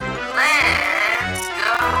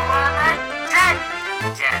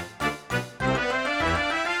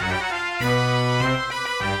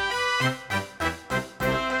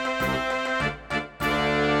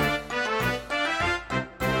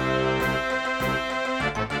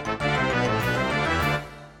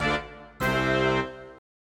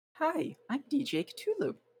Hi, I'm DJ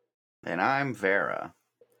Cthulhu. And I'm Vera.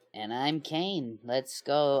 And I'm Kane. Let's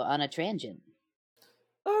go on a tangent.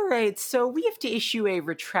 Alright, so we have to issue a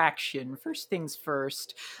retraction. First things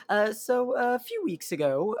first. So a few weeks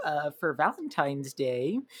ago, for Valentine's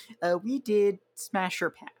Day, we did Smash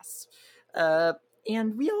or Pass.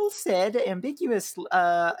 And we all said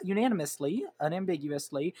unanimously,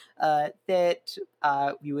 unambiguously, that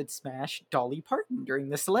we would smash Dolly Parton during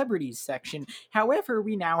the celebrities section. However,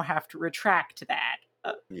 we now have to retract that,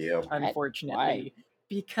 Yep. unfortunately. Why?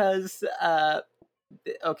 Because,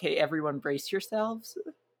 okay, everyone brace yourselves.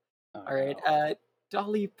 Oh, All right, no.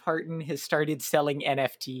 Dolly Parton has started selling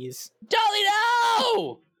NFTs. Dolly,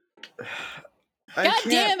 no! God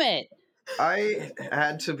damn it! I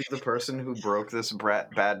had to be the person who broke this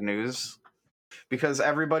bad news because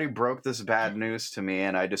everybody broke this bad news to me,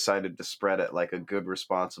 and I decided to spread it like a good,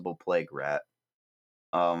 responsible plague rat.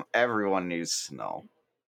 Everyone needs to know.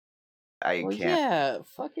 I Well, can't. yeah,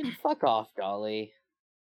 fucking fuck off, Dolly.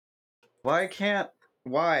 Why can't?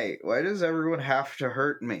 Why? Why does everyone have to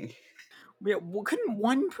hurt me? Well, couldn't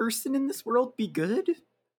one person in this world be good?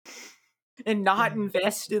 And not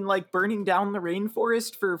invest in, like, burning down the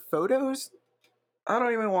rainforest for photos? I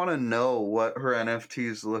don't even want to know what her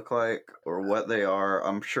NFTs look like or what they are.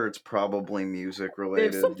 I'm sure it's probably music They have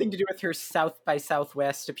related. something to do with her South by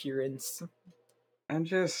Southwest appearance. And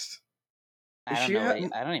just... I don't She know.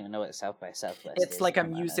 had- I don't even know what South by Southwest is. It's like a if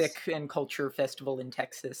I'm music honest. and culture festival in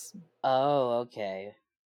Texas. Oh, okay.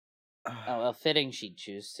 Oh, well, fitting she'd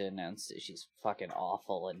choose to announce that she's fucking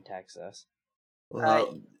awful in Texas.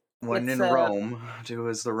 Well, when it's, in Rome, do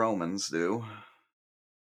as the Romans do.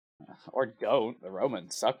 Or don't. The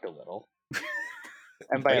Romans sucked a little.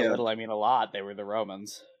 And by Yeah. a little, I mean a lot. They were the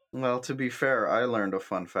Romans. Well, to be fair, I learned a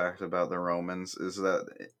fun fact about the Romans is that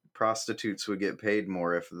prostitutes would get paid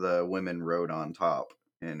more if the women rode on top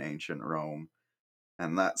in ancient Rome.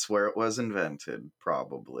 And that's where it was invented,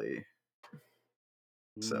 probably.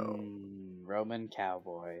 So... Roman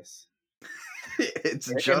cowboys. It's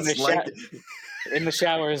In just the like... in the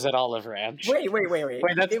showers at Olive Ranch. Wait. Wait,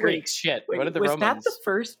 that's Greek shit. Wait, What did the was Romans?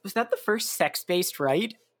 Was that the first sex-based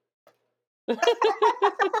rite?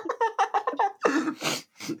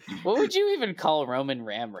 What would you even call Roman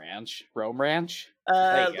Ram Ranch? Rome Ranch?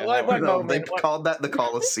 There you go. One No, moment. they called that the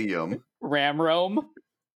Colosseum. Ram Rome?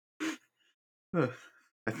 I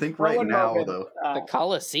think Well, right one now, moment. though. The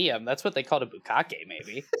Colosseum. That's what they called a bukkake,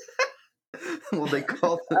 maybe. Well, they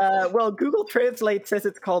called it... Well, Google Translate says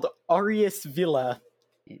it's called Aureus Villa.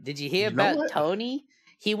 Did you hear You know about what? Tony?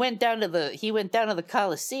 He went down to the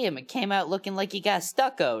Colosseum and came out looking like he got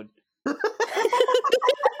stuccoed.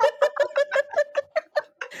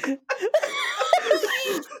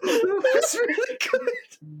 That's really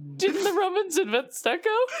good. Didn't the Romans invent stucco?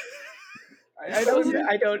 I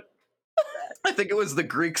don't. I think it was the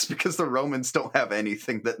Greeks because the Romans don't have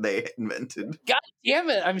anything that they invented. God damn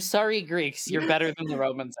it! I'm sorry, Greeks. You're better than the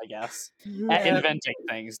Romans, I guess, at inventing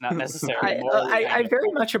things, not necessarily morally. I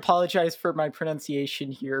very much apologize for my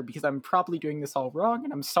pronunciation here because I'm probably doing this all wrong,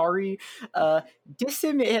 and I'm sorry.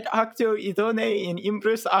 Dissim et acto idone in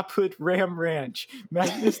imbris apud Ram Ranch.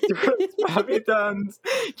 Magnus Pavitans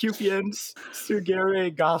Cupiens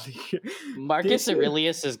Sugere Gali. Marcus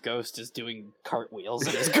Aurelius's ghost is doing cartwheels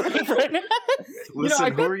in his grave right now.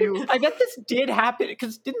 Listen, who are you? I bet this did happen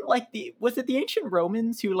because was it the ancient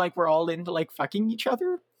Romans who like were all into like fucking each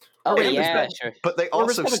other? Oh Or was yeah, that- sure. But they Or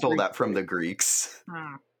was also that a stole Greek that from thing? the Greeks.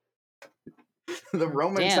 Hmm. The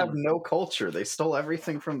Romans have Damn. no culture. They stole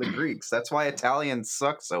everything from the Greeks. That's why Italians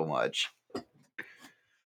suck so much.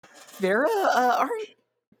 Vera, aren't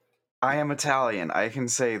I am Italian. I can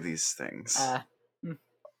say these things.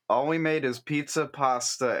 All we made is pizza,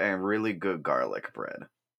 pasta, and really good garlic bread.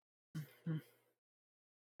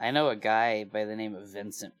 I know a guy by the name of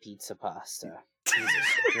Vincent Pizza Pasta.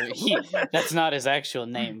 That's not his actual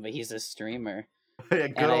name, but he's a streamer. Yeah,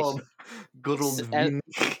 good old Vin.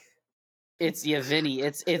 It's Vinny.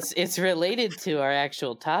 It's related to our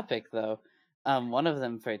actual topic though. One of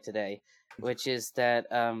them for today, which is that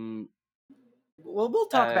we'll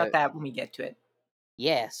talk about that when we get to it.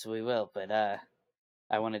 yes, we will. But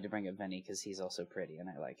I wanted to bring up Vinny because he's also pretty and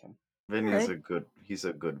I like him. Vinny's he's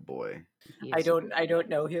a good boy. I don't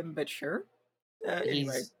know him, but sure.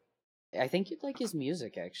 Anyway, I think you'd like his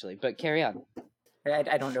music actually. But carry on.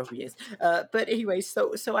 I don't know who he is. But anyway,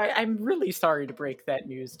 so I'm really sorry to break that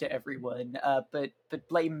news to everyone. But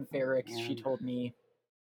blame Vera 'cause she told me.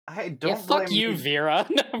 I don't. Yeah, fuck you, Vera.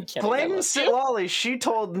 No, I'm kidding. Blame Sitlali. She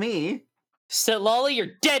told me. Sitlali, you're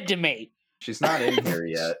dead to me. She's not in here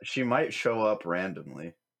yet. She might show up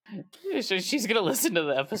randomly. She's gonna listen to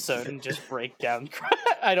the episode and just break down.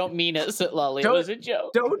 I don't mean it, Sitlolly. It Don't- was a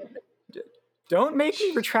joke. Don't make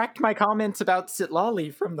me retract my comments about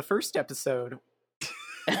Sitlali from the first episode.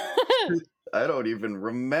 I don't even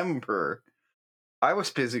remember. I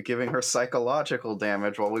was busy giving her psychological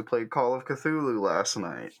damage while we played Call of Cthulhu last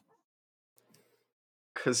night.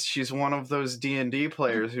 Because she's one of those D&D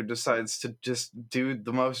players who decides to just do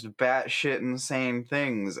the most batshit insane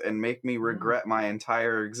things and make me regret my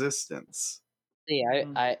entire existence. See,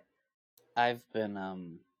 I've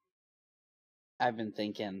been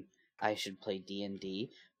thinking I should play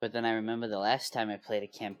D&D, but then I remember the last time I played a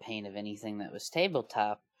campaign of anything that was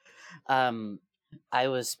tabletop, I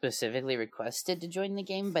was specifically requested to join the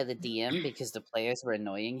game by the DM because the players were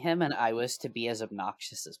annoying him and I was to be as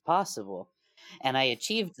obnoxious as possible. And I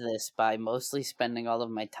achieved this by mostly spending all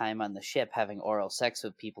of my time on the ship having oral sex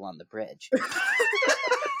with people on the bridge.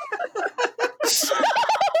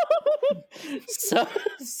 So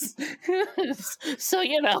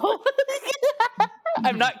you know,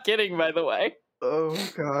 I'm not kidding, by the way. Oh,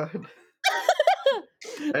 God.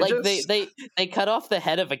 Like they cut off the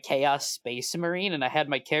head of a Chaos Space Marine, and I had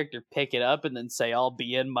my character pick it up and then say, "I'll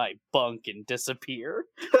be in my bunk," and disappear.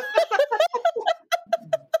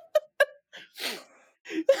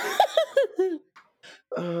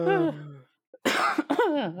 Oh,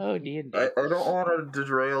 D&D. I don't want to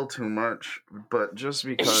derail too much, but just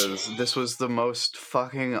because this was the most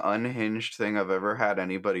fucking unhinged thing I've ever had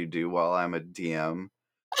anybody do while I'm a DM.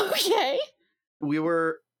 Okay.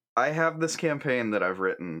 I have this campaign that I've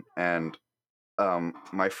written, and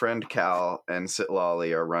my friend Cal and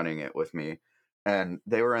Sitlolly are running it with me. And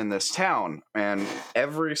they were in this town, and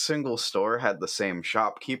every single store had the same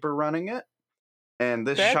shopkeeper running it. And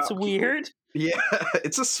this That's weird. Yeah,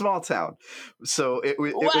 it's a small town. So it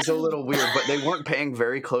was a little weird, but they weren't paying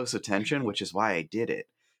very close attention, which is why I did it,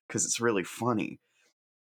 because it's really funny.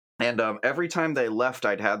 And every time they left,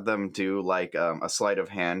 I'd had them do like a sleight of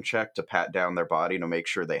hand check to pat down their body to make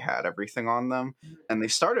sure they had everything on them. And they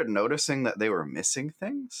started noticing that they were missing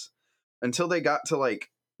things until they got to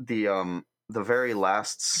like the very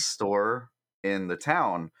last store in the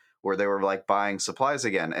town where they were like buying supplies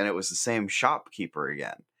again, and it was the same shopkeeper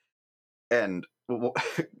again. And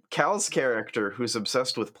Cal's character, who's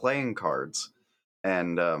obsessed with playing cards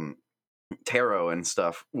and tarot and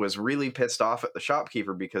stuff, was really pissed off at the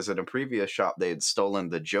shopkeeper because in a previous shop they had stolen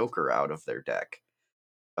the Joker out of their deck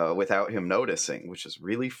without him noticing, which is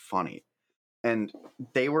really funny. And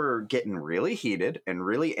they were getting really heated and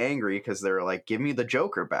really angry because they were like, "Give me the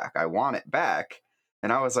Joker back. I want it back."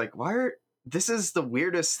 And I was like, this is the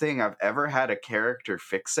weirdest thing I've ever had a character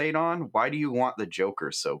fixate on. Why do you want the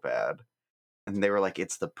Joker so bad? And they were like,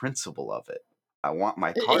 "It's the principle of it. I want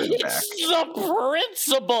my card back." It's the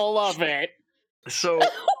principle of it. So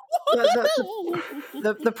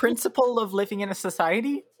The principle of living in a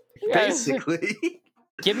society? basically.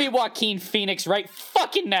 Give me Joaquin Phoenix right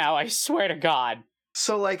fucking now, I swear to God.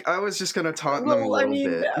 So, like, I was just gonna taunt them a little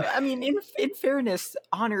bit. I mean, in fairness,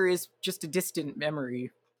 honor is just a distant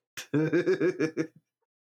memory.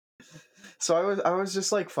 So I was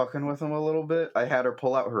just like fucking with them a little bit. I had her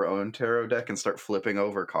pull out her own tarot deck and start flipping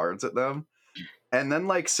over cards at them. And then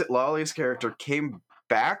like Sitlolly's character came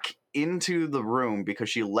back into the room because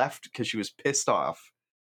she left because she was pissed off.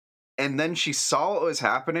 And then she saw what was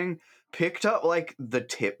happening, picked up like the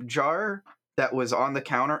tip jar that was on the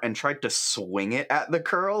counter and tried to swing it at the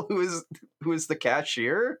girl who is the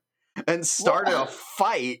cashier and started a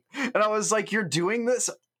fight. And I was like, "You're doing this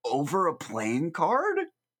over a playing card?"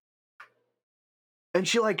 And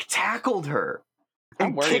she like tackled her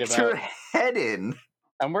and kicked her head in.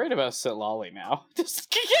 I'm worried about Sitlolly now.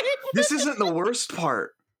 This isn't the worst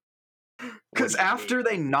part. Because after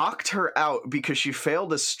they knocked her out because she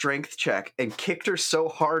failed a strength check and kicked her so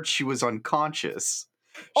hard she was unconscious.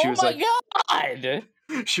 God!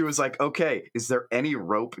 She was like, "Okay, is there any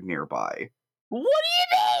rope nearby?" What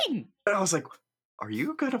do you mean? And I was like, "Are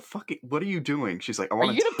you gonna what are you doing?" She's like, "I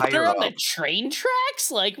want to tie put her her on up." the train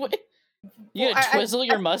tracks? Like, what? You gonna twizzle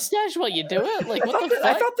your mustache while you do it? Like, what the fuck?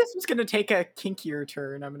 I thought this was gonna take a kinkier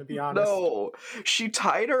turn, I'm gonna be honest. No, she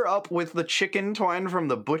tied her up with the chicken twine from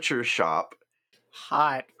the butcher shop.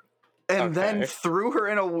 Hot. And then threw her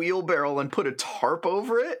in a wheelbarrow and put a tarp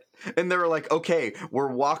over it. And they were like, "Okay,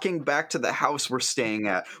 we're walking back to the house we're staying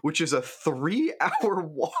at," which is a 3-hour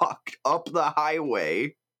walk up the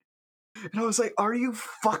highway. And I was like, "Are you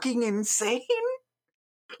fucking insane?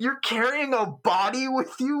 You're carrying a body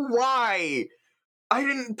with you? Why? I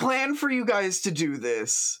didn't plan for you guys to do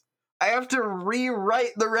this. I have to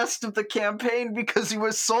rewrite the rest of the campaign because you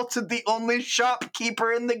assaulted the only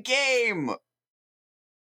shopkeeper in the game."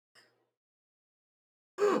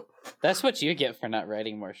 That's what you get for not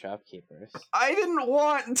writing more shopkeepers. I didn't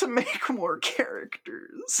want to make more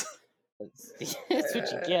characters. That's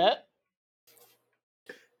what you get.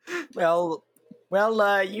 Well,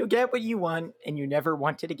 you get what you want, and you never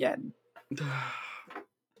want it again.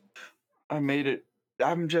 I made it.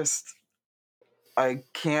 I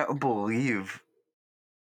can't believe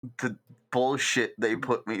the bullshit they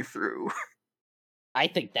put me through. I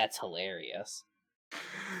think that's hilarious.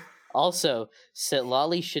 Also,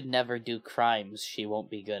 Sitlali should never do crimes. She won't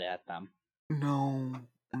be good at them. No,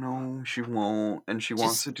 she won't. And she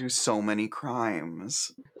wants to do so many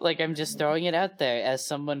crimes. Like, I'm just throwing it out there as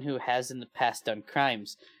someone who has in the past done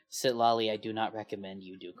crimes. Sitlali, I do not recommend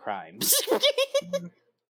you do crimes.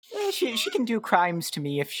 She can do crimes to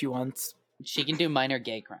me if she wants. She can do minor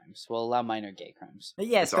gay crimes. We'll allow minor gay crimes.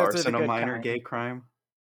 Yes, Is those are arson the a good minor kind. gay crime?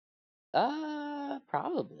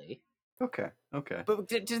 Probably. Okay. But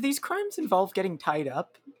do these crimes involve getting tied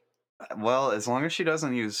up? Well, as long as she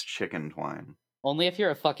doesn't use chicken twine. Only if you're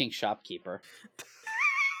a fucking shopkeeper.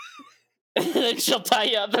 Then she'll tie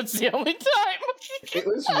you up. That's the only time. It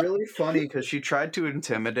was really funny because she tried to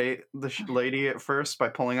intimidate the lady at first by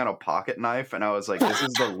pulling out a pocket knife, and I was like, "This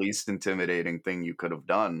is the least intimidating thing you could have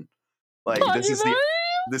done. Like, this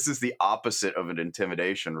is the opposite of an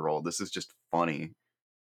intimidation roll. This is just funny.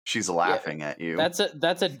 She's laughing at you. That's a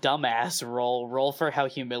dumbass roll. Roll for how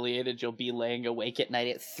humiliated you'll be laying awake at night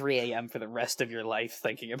at 3 a.m. for the rest of your life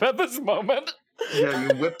thinking about this moment. Yeah,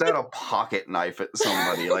 you whipped out a pocket knife at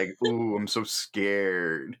somebody. Like, ooh, I'm so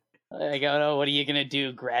scared. Like, oh no, what are you gonna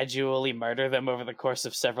do? Gradually murder them over the course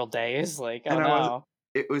of several days? Like, oh And no.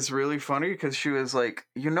 It was really funny because she was like,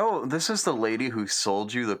 this is the lady who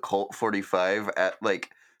sold you the Colt 45 at, like,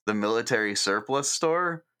 the military surplus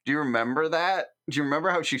store. Do you remember that? Do you remember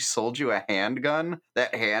how she sold you a handgun?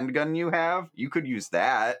 That handgun you have? You could use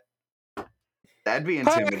that. That'd be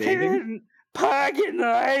intimidating. Pocket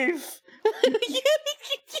knife!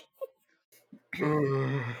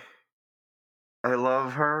 I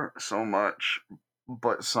love her so much,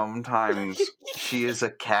 but sometimes she is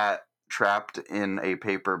a cat trapped in a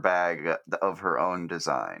paper bag of her own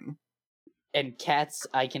design. And cats,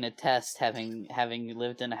 I can attest, having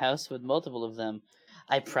lived in a house with multiple of them,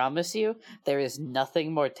 I promise you, there is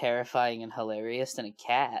nothing more terrifying and hilarious than a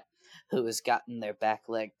cat who has gotten their back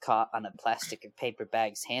leg caught on a plastic or paper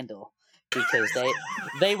bag's handle. Because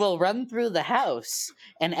they will run through the house,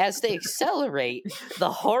 and as they accelerate, the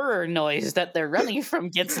horror noise that they're running from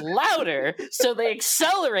gets louder, so they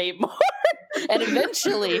accelerate more, and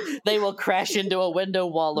eventually they will crash into a window,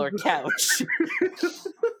 wall, or couch.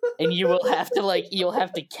 And you'll have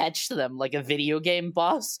to catch them like a video game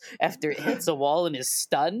boss after it hits a wall and is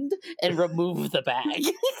stunned, and remove the bag.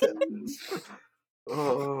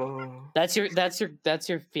 Oh. That's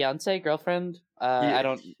your fiance, girlfriend? Yeah. I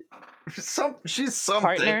don't. She's something.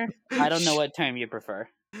 Partner? I don't know what term you prefer.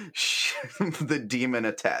 The demon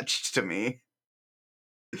attached to me.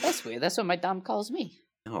 That's weird. That's what my dom calls me.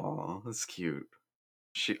 Oh, that's cute.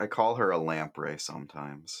 I call her a lamprey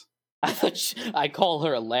sometimes. I call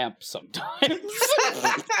her a lamp sometimes.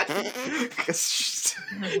 Just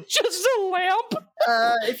a lamp.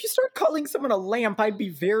 If you start calling someone a lamp, I'd be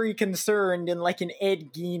very concerned in like an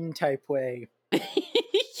Ed Gein type way.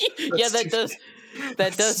 Yeah,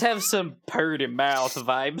 that does have some purty mouth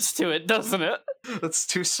vibes to it, doesn't it? That's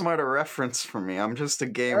too smart a reference for me. I'm just a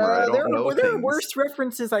gamer. I don't know there are things. worse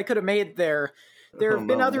references I could have made there. There have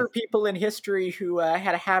been other people in history who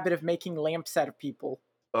had a habit of making lamps out of people.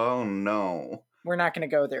 Oh no. We're not going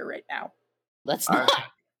to go there right now. Let's not.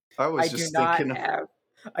 I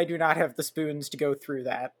do not have the spoons to go through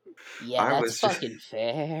that. Yeah, that's fucking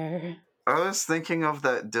fair. I was thinking of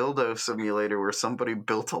that dildo simulator where somebody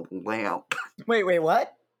built a lamp. Wait,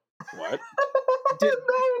 what? What? Did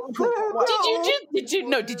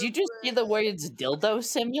you just see the words dildo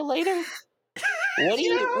simulator?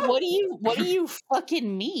 What do you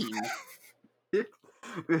fucking mean?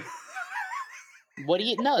 What do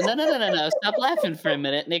you no stop laughing for a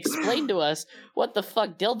minute and explain to us what the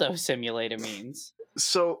fuck dildo simulator means.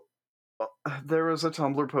 So there was a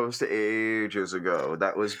Tumblr post ages ago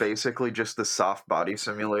that was basically just the soft body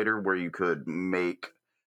simulator where you could make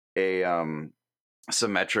a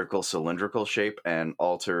symmetrical cylindrical shape and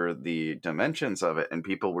alter the dimensions of it, and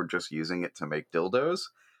people were just using it to make dildos.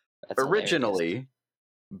 That's originally hilarious.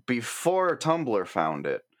 Before Tumblr found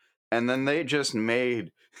it, and then they just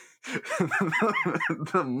made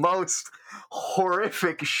the most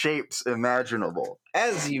horrific shapes imaginable,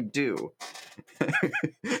 as you do.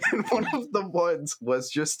 And one of the ones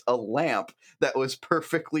was just a lamp that was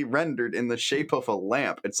perfectly rendered in the shape of a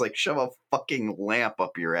lamp. It's like, shove a fucking lamp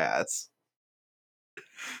up your ass.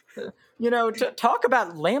 Talk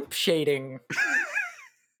about lamp shading.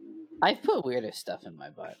 I've put weirder stuff in my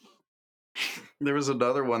butt. There was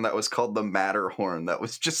another one that was called the Matterhorn that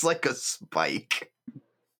was just like a spike.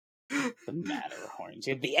 The Matterhorn.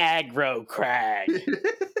 Dude, the aggro crag.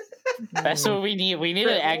 That's what we need. We need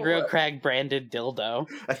an aggro crag branded dildo.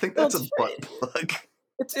 I think that's a butt plug.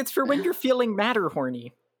 It's for when you're feeling matter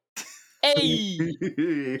horny.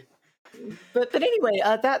 Hey! But anyway,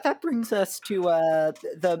 that brings us to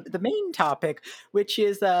the main topic, which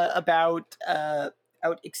is about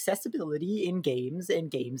accessibility in games and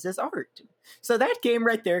games as art. So that game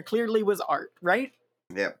right there clearly was art, right?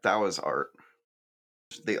 Yep, that was art.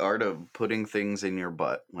 The art of putting things in your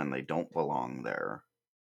butt when they don't belong there.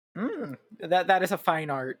 That is a fine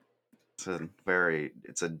art.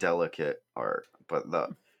 It's a delicate art. But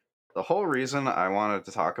the whole reason I wanted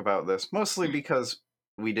to talk about this, mostly because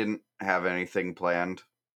we didn't have anything planned,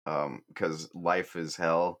 because life is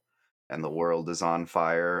hell and the world is on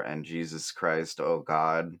fire and Jesus Christ, oh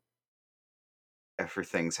God,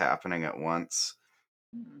 everything's happening at once.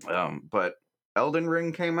 But Elden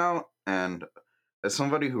Ring came out, and as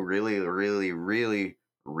somebody who really, really, really,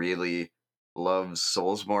 really loves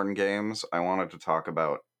Soulsborne games, I wanted to talk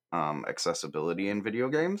about accessibility in video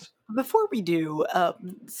games. Before we do,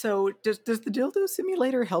 so does the dildo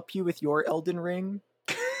simulator help you with your Elden Ring?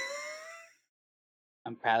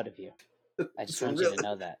 I'm proud of you. I just want you to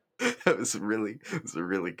know that. It was a really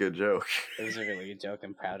good joke. It was a really good joke.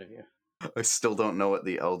 I'm proud of you. I still don't know what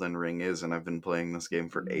the Elden Ring is, and I've been playing this game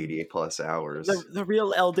for 80 plus hours. The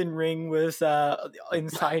real Elden Ring was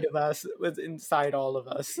inside of us. Was inside all of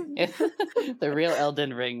us. The real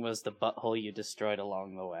Elden Ring was the butthole you destroyed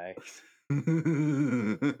along the way.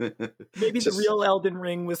 Maybe the real Elden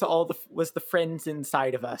Ring was the friends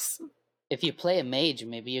inside of us. If you play a mage,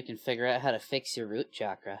 maybe you can figure out how to fix your root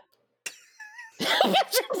chakra.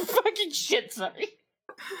 Fucking shit, sorry.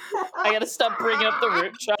 I gotta stop bringing up the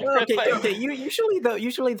root chakra. Okay.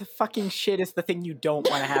 Usually the fucking shit is the thing you don't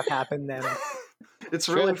want to have happen then. It's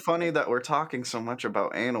really funny that we're talking so much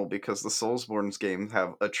about anal because the Soulsborne's games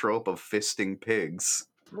have a trope of fisting pigs.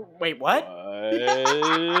 Wait, what?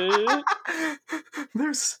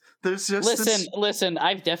 There's just Listen,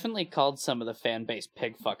 I've definitely called some of the fan base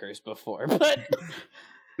pig fuckers before, but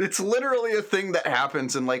it's literally a thing that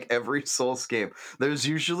happens in like every Souls game. There's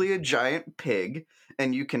usually a giant pig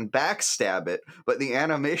and you can backstab it, but the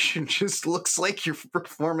animation just looks like you're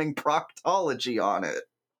performing proctology on it.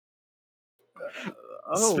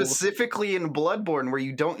 Specifically in Bloodborne, where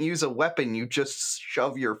you don't use a weapon, you just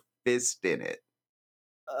shove your fist in it.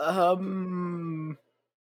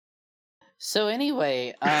 So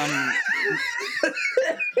anyway,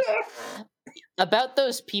 about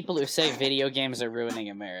those people who say video games are ruining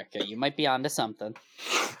America, you might be onto something.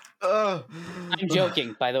 I'm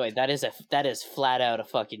joking, by the way. That is flat out a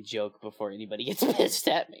fucking joke before anybody gets pissed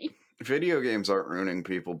at me. Video games aren't ruining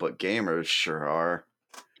people, but gamers sure are.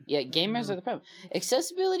 Yeah, gamers are the problem.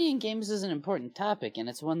 Accessibility in games is an important topic, and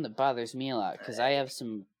it's one that bothers me a lot, because I have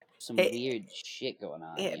some weird shit going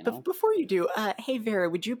on. You know? Before you do, hey Vera,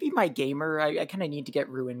 would you be my gamer? I kind of need to get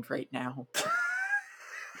ruined right now.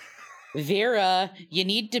 Vera, you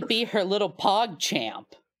need to be her little pog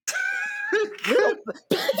champ. Vera's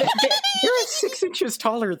 6 inches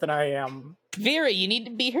taller than I am. Vera, you need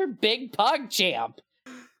to be her big pog champ.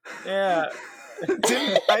 Yeah.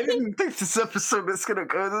 I didn't think this episode was gonna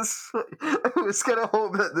go this way. I was gonna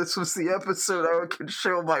hope that this was the episode I could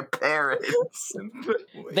show my parents.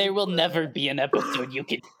 There will never be an episode you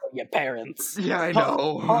can show your parents. Yeah, I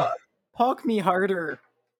know. Pog me harder.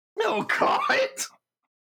 Oh, God!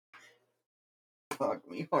 Pog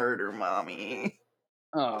me harder, mommy.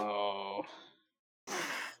 Oh.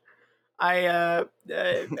 I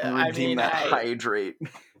mean, hydrate.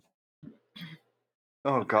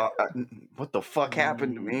 Oh God! What the fuck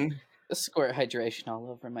happened to me? Squirt hydration all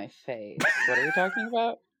over my face. What are we talking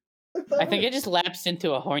about? I think I just lapsed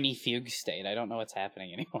into a horny fugue state. I don't know what's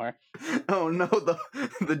happening anymore. Oh no! The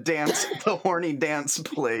horny dance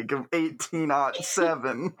plague of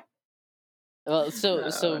 1807. Well, so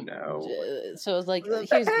it's like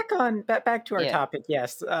back to our topic.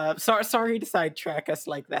 Yes. Sorry to sidetrack us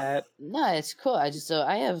like that. No, it's cool. I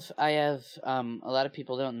have a lot of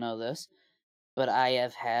people don't know this, but I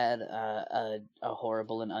have had a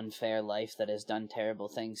horrible and unfair life that has done terrible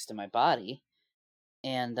things to my body,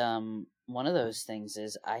 and one of those things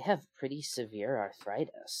is I have pretty severe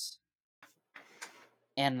arthritis,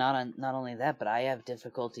 and not only that, but I have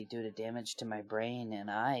difficulty due to damage to my brain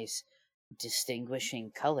and eyes distinguishing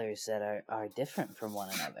colors that are different from one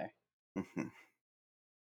another. Mm-hmm.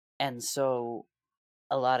 And so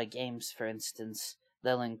a lot of games, for instance,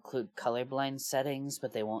 they'll include colorblind settings,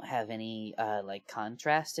 but they won't have any like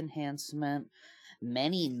contrast enhancement.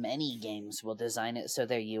 Many games will design it so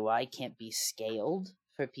their UI can't be scaled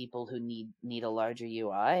for people who need a larger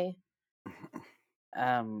UI.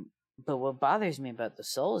 But what bothers me about the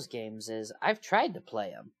Souls games is I've tried to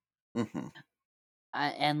play them. Mm-hmm.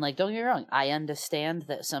 And like, don't get me wrong, I understand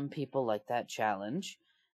that some people like that challenge.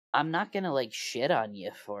 I'm not gonna like shit on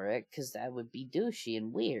you for it, because that would be douchey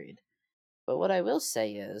and weird. But what I will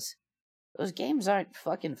say is, those games aren't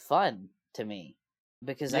fucking fun to me,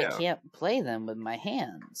 because I Yeah. can't play them with my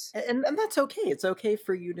hands. And that's okay. It's okay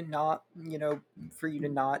for you to not, for you to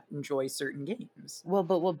not enjoy certain games. Well,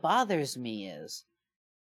 but what bothers me is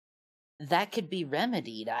that could be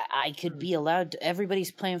remedied. I could be allowed to.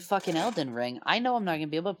 Everybody's playing fucking Elden Ring. I know I'm not gonna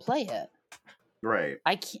be able to play it. Right.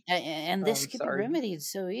 I can't, and Oh, this I'm could be sorry. remedied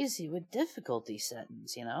so easy with difficulty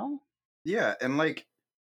settings. You know? Yeah, and like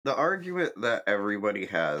the argument that everybody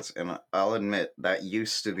has, and I'll admit that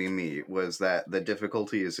used to be me, was that the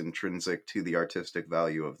difficulty is intrinsic to the artistic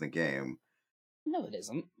value of the game. No, it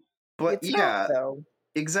isn't. But It's not yeah, though.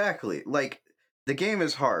 exactly. Like the game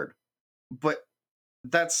is hard, but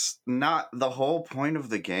that's not the whole point of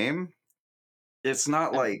the game. It's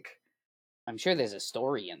not I'm, like I'm sure there's a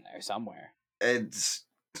story in there somewhere. it's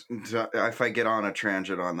if I get on a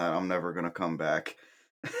tangent on that, I'm never going to come back.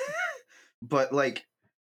 But like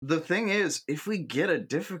the thing is, if we get a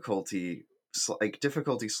difficulty like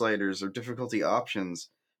difficulty sliders or difficulty options,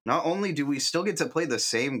 not only do we still get to play the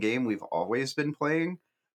same game we've always been playing,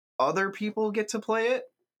 other people get to play it.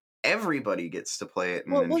 Everybody gets to play it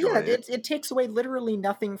and Well, yeah, enjoy it. it takes away literally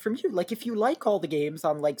nothing from you. Like, if you like all the games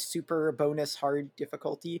on like super bonus hard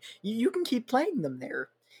difficulty, you can keep playing them there.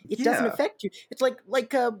 It doesn't Yeah. affect you. It's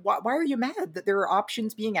why are you mad that there are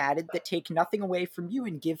options being added that take nothing away from you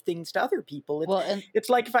and give things to other people? Well, and It's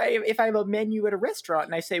like if I have a menu at a restaurant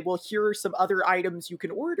and I say, well, here are some other items you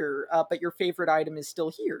can order, but your favorite item is still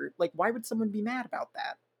here. Like, why would someone be mad about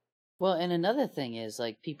that? Well, and another thing is,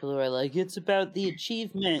 like, people who are like, it's about the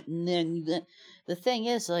achievement, and then the thing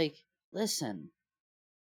is, like, listen,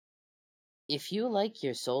 if you like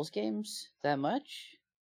your Souls games that much,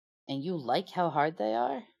 and you like how hard they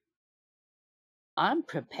are, I'm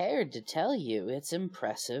prepared to tell you it's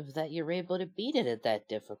impressive that you're able to beat it at that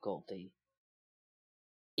difficulty.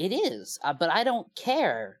 It is, but I don't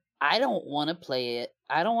care. I don't want to play it.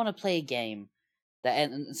 I don't want to play a game that.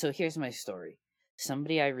 And so here's my story.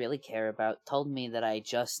 Somebody I really care about told me that I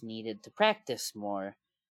just needed to practice more.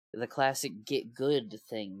 The classic get good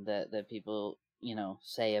thing that people,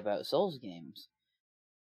 say about Souls games.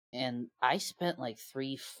 And I spent like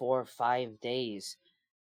 3, 4, 5 days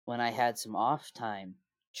when I had some off time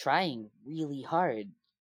trying really hard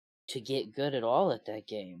to get good at all at that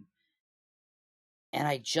game. And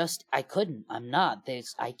I couldn't.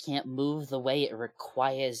 I can't move the way it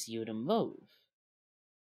requires you to move.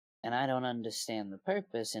 And I don't understand the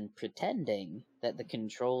purpose in pretending that the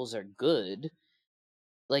controls are good.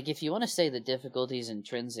 Like, if you want to say the difficulty is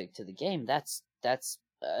intrinsic to the game, that's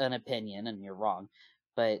an opinion and you're wrong.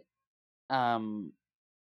 But um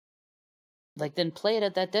like, then play it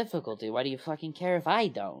at that difficulty. Why do you fucking care if I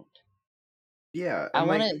don't? Yeah, I and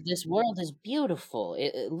want like to. This world is beautiful.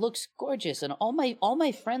 It looks gorgeous, and all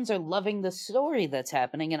my friends are loving the story that's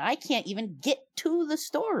happening, and I can't even get to the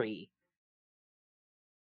story.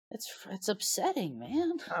 It's upsetting,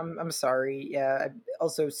 man. I'm sorry. Yeah. I'm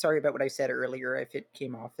also sorry about what I said earlier. If it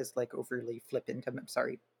came off as like overly flippant, I'm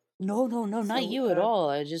sorry. No, not So, you at all.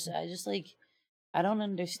 I just like, I don't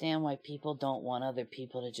understand why people don't want other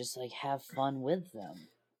people to just like have fun with them.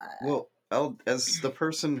 well, as the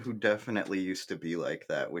person who definitely used to be like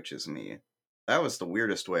that, which is me, that was the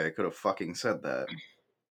weirdest way I could have fucking said that.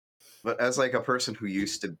 But as like a person who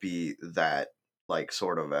used to be that like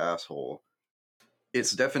sort of asshole,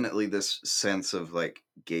 it's definitely this sense of like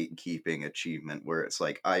gatekeeping achievement where it's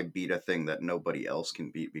like I beat a thing that nobody else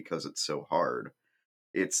can beat because it's so hard.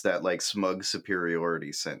 It's that like smug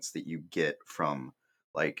superiority sense that you get from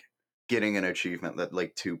like getting an achievement that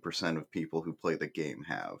like 2% of people who play the game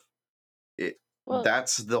have. It Well,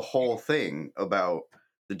 That's the whole thing about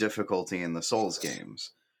the difficulty in the Souls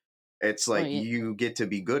games. It's well, like you get to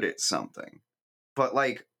be good at something. But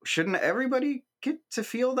like shouldn't everybody get to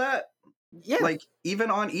feel that? yeah. Like even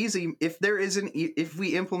on easy, if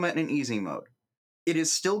we implement an easy mode, it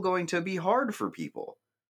is still going to be hard for people.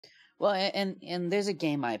 well, and there's a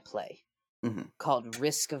game I play Hmm. called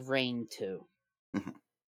Risk of Rain 2, Hmm.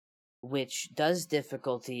 which does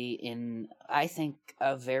difficulty in, I think,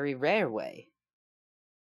 a very rare way.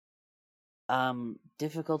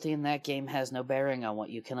 Difficulty in that game has no bearing on what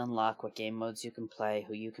you can unlock, what game modes you can play,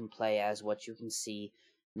 who you can play as, what you can see.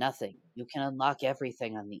 Nothing. You can unlock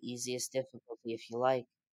everything on the easiest difficulty if you like.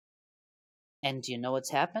 And do you know what's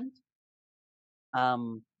happened?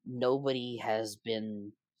 Nobody has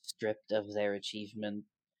been stripped of their achievement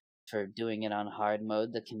for doing it on hard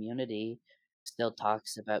mode. The community still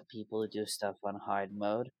talks about people who do stuff on hard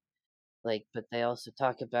mode. But they also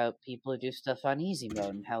talk about people who do stuff on easy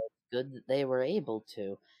mode and how it's good that they were able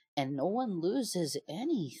to. And no one loses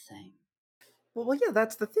anything. Well, yeah,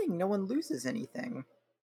 that's the thing. No one loses anything.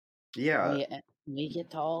 Yeah, We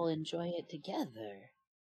get to all enjoy it together.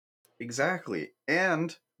 exactly.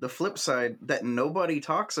 And the flip side that nobody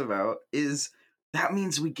talks about is that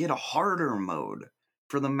means we get a harder mode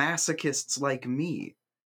for the masochists like me.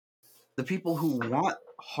 The people who want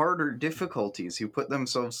harder difficulties, who put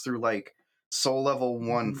themselves through like soul level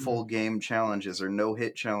 1 full game challenges or no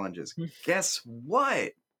hit challenges. Guess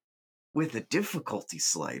what? With a difficulty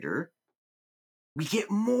slider, we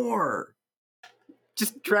get more.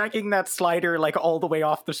 Just dragging that slider like all the way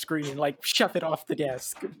off the screen, like shove it off the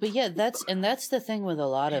desk. But yeah, that's the thing with a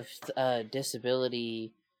lot of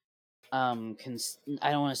disability. I don't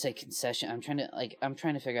want to say concession. I'm trying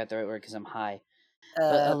to figure out the right word because I'm high.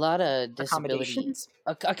 But a lot of disability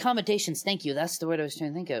accommodations. Thank you. That's the word I was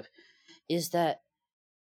trying to think of. Is that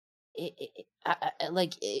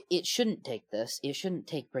it shouldn't take this. It shouldn't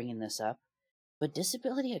take bringing this up. But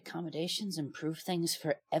disability accommodations improve things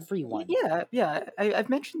for everyone. Yeah. I've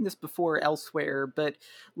mentioned this before elsewhere, but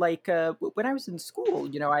like when I was in school,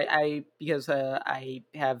 I because I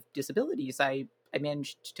have disabilities, I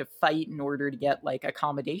managed to fight in order to get like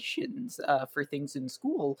accommodations for things in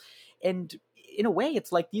school, and in a way,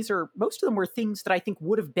 it's like most of them were things that I think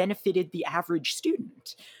would have benefited the average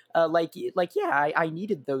student. Yeah, I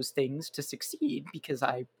needed those things to succeed because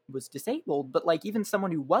I was disabled, but like even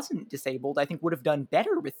someone who wasn't disabled, I think would have done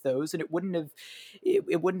better with those, and it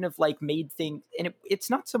wouldn't have like made things. And it's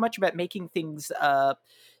not so much about making things about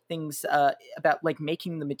like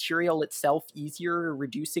making the material itself easier or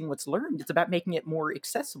reducing what's learned. It's about making it more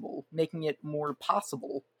accessible, making it more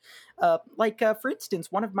possible. For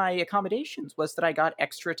instance, one of my accommodations was that I got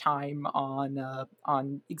extra time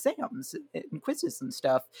on exams and quizzes and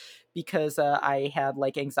stuff because I had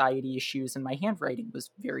like anxiety issues and my handwriting was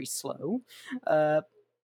very slow. Uh,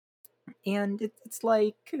 and it's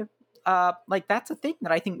like that's a thing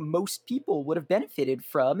that I think most people would have benefited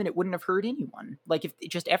from, and it wouldn't have hurt anyone. Like if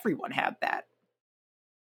just everyone had that.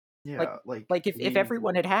 Yeah, If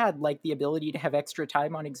everyone had like the ability to have extra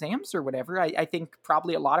time on exams or whatever, I think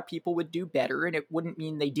probably a lot of people would do better, and it wouldn't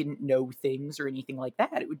mean they didn't know things or anything like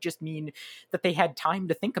that. It would just mean that they had time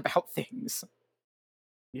to think about things.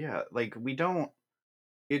 Yeah, like we don't.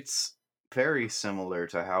 It's very similar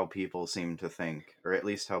to how people seem to think, or at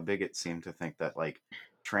least how bigots seem to think that like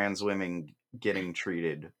trans women getting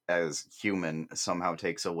treated as human somehow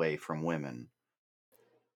takes away from women.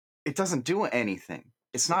 It doesn't do anything.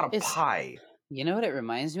 It's not a pie. You know what it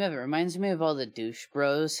reminds me of? It reminds me of all the douche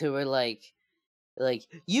bros who were like,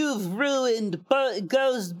 you've ruined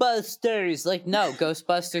Ghostbusters. Like, no,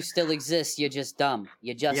 Ghostbusters still exists. You're just dumb.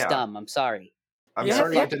 You're just dumb. I'm sorry. I'm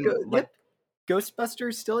sorry I didn't like. Yep.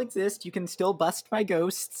 Ghostbusters still exist. You can still bust my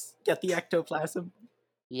ghosts. Get the ectoplasm.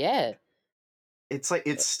 Yeah. It's like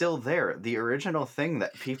it's still there. The original thing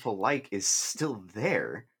that people like is still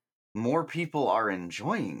there. More people are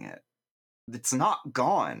enjoying it. It's not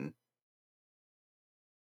gone.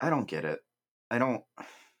 I don't get it. I don't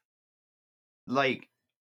like.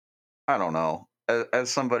 I don't know. As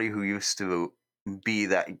somebody who used to be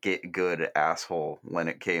that get good asshole when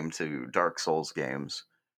it came to Dark Souls games,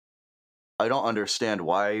 I don't understand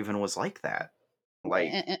why I even was like that.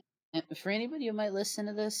 Like, And for anybody who might listen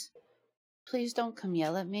to this, please don't come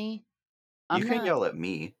yell at me. you can yell at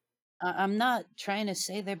me. I'm not trying to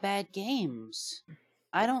say they're bad games.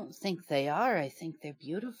 I don't think they are. I think they're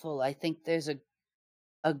beautiful. I think there's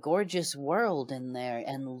a gorgeous world in there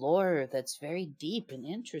and lore that's very deep and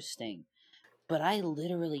interesting. But I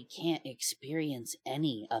literally can't experience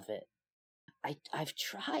any of it. I've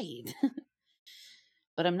tried.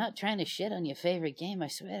 But I'm not trying to shit on your favorite game. I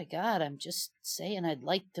swear to God, I'm just saying I'd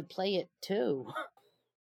like to play it too.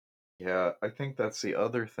 Yeah, I think that's the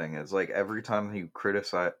other thing is like every time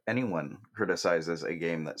anyone criticizes a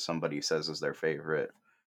game that somebody says is their favorite,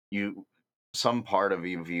 some part of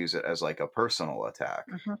you views it as like a personal attack,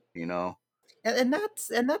 you know? And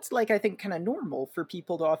that's like I think kind of normal for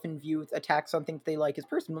people to often view attack something they like as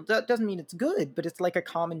personal. That doesn't mean it's good, but it's like a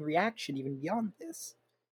common reaction even beyond this.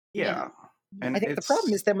 Yeah. And I think the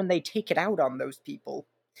problem is then when they take it out on those people.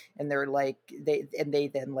 and they're like they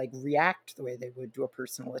then like react the way they would to a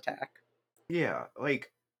personal attack. Yeah,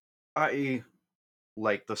 like I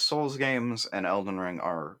like the Souls games and Elden Ring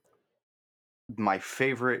are my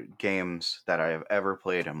favorite games that I have ever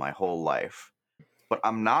played in my whole life. But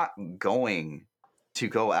I'm not going to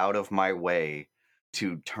go out of my way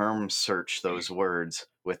to term search those words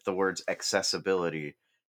with the words accessibility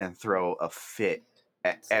and throw a fit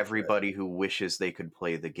at So true. everybody who wishes they could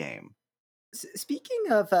play the game. Speaking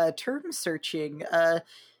of term searching,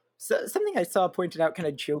 so something I saw pointed out kind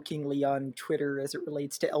of jokingly on Twitter as it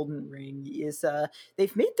relates to Elden Ring is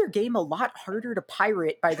they've made their game a lot harder to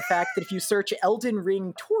pirate by the fact that if you search Elden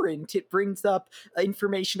Ring torrent, it brings up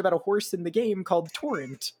information about a horse in the game called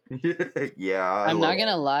Torrent. Yeah, I'm not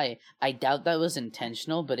gonna lie. I doubt that was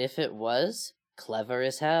intentional, but if it was, clever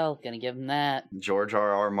as hell. Gonna give him that. George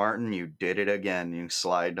R.R. Martin, you did it again, you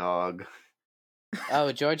sly dog.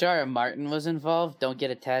 Oh, George R. R. Martin was involved? Don't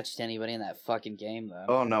get attached to anybody in that fucking game, though.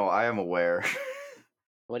 Oh no, I am aware.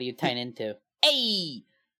 What are you tying into? Hey!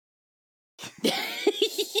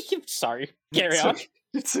 Sorry. Carry on.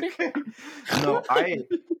 It's okay. No,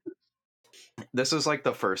 this is like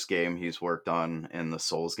the first game he's worked on in the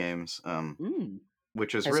Souls games,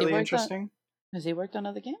 which is Has he really worked interesting. Has he worked on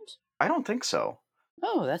other games? I don't think so.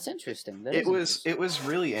 Oh, that's interesting. It was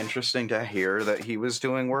really interesting to hear that he was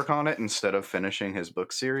doing work on it instead of finishing his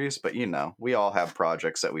book series, but you know, we all have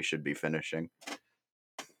projects that we should be finishing.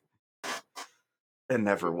 And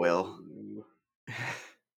never will.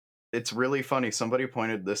 It's really funny. Somebody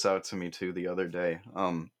pointed this out to me too the other day.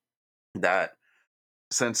 That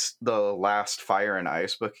since the last Fire and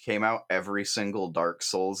Ice book came out, every single Dark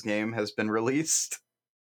Souls game has been released.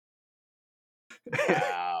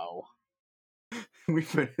 Wow.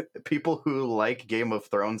 We've been people who like Game of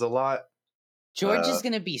Thrones a lot. George is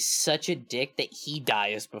gonna be such a dick that he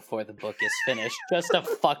dies before the book is finished, just to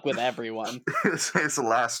fuck with everyone. His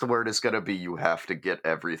last word is gonna be, "You have to get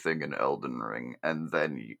everything in Elden Ring, and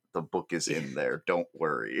then the book is in there. Don't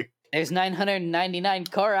worry." There's 999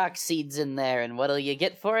 Korok seeds in there, and what'll you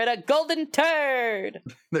get for it? A golden turd!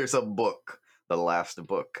 There's a book, the last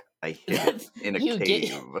book. I hid it in a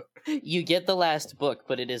cave. You get the last book,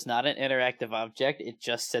 but it is not an interactive object. It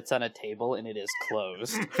just sits on a table, and it is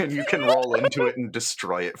closed. And you can roll into it and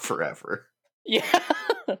destroy it forever. Yeah.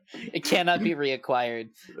 It cannot be reacquired.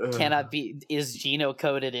 Is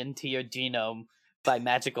genocoded into your genome by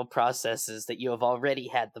magical processes that you have already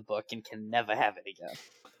had the book and can never have it again.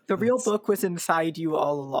 The real book was inside you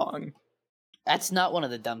all along. That's not one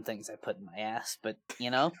of the dumb things I put in my ass, but,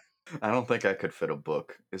 you know? I don't think I could fit a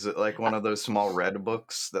book. Is it like one of those small red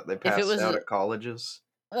books that they pass out at colleges?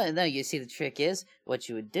 Well, no, you see, the trick is, what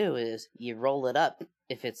you would do is, you roll it up,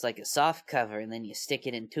 if it's like a soft cover, and then you stick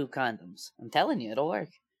it in 2 condoms. I'm telling you, it'll work.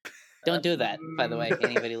 Don't do that, by the way,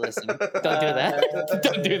 anybody listening. Don't do that.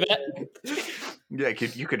 Don't do that. Yeah,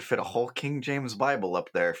 you could fit a whole King James Bible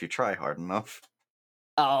up there if you try hard enough.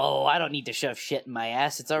 Oh, I don't need to shove shit in my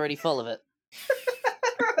ass. It's already full of it.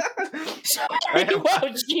 Sorry.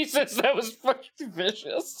 Wow, Jesus, that was fucking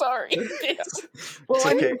vicious. Sorry. Well,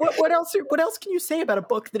 I mean, what else can you say about a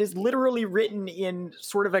book that is literally written in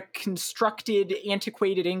sort of a constructed,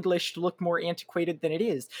 antiquated English to look more antiquated than it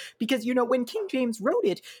is? Because, you know, when King James wrote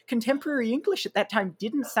it, contemporary English at that time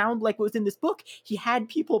didn't sound like what was in this book. He had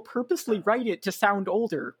people purposely write it to sound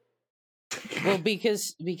older. Well,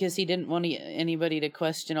 because he didn't want anybody to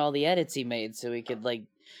question all the edits he made, so he could, like,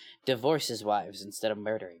 divorce his wives instead of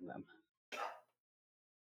murdering them.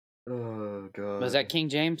 Oh, God. Was that King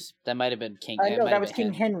James? That might have been King. No, that was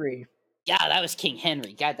King Henry. Yeah, that was King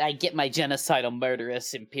Henry. God, I get my genocidal,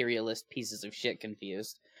 murderous, imperialist pieces of shit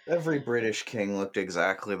confused. Every British king looked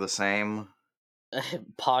exactly the same.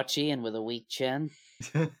 Pauchy and with a weak chin.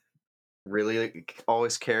 Really,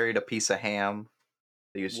 always carried a piece of ham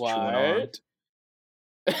that he was chewing on.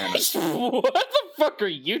 What the fuck are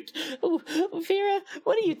you? Vera,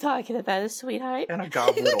 what are you talking about, sweetheart? And a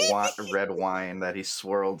goblet of red wine that he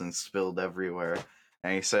swirled and spilled everywhere.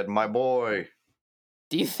 And he said, "My boy."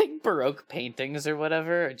 Do you think Baroque paintings or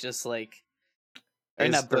whatever are just like...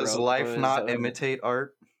 Does life not imitate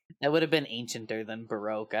art? That would have been ancienter than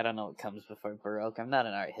Baroque. I don't know what comes before Baroque. I'm not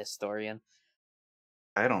an art historian.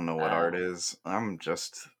 I don't know what art is. I'm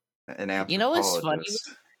just an anthropologist. You know what's funny?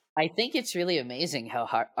 I think it's really amazing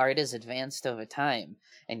how art has advanced over time,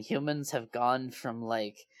 and humans have gone from,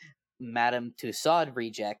 like, Madame Tussauds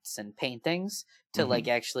rejects and paintings to, like,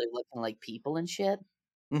 actually looking like people and shit.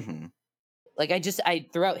 Mm-hmm.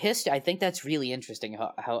 Like, throughout history, I think that's really interesting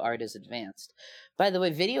how art has advanced. By the way,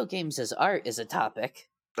 video games as art is a topic.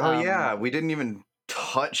 Oh, yeah, we didn't even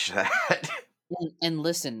touch that. And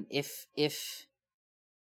listen, if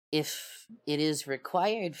if it is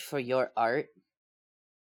required for your art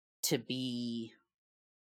to be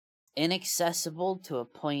inaccessible to a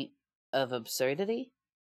point of absurdity,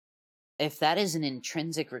 if that is an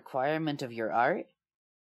intrinsic requirement of your art,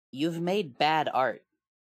 you've made bad art.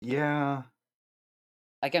 Yeah.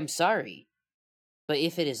 Like, I'm sorry, but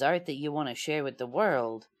if it is art that you want to share with the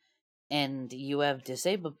world, and you have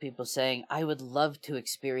disabled people saying, I would love to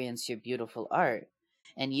experience your beautiful art,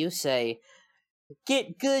 and you say,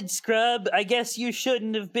 get good, scrub. I guess you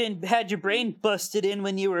shouldn't have had your brain busted in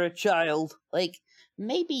when you were a child. Like,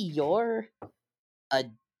 maybe you're a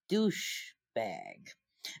douchebag.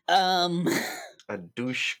 A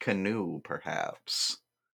douche canoe, perhaps.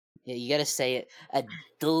 Yeah, you gotta say it. A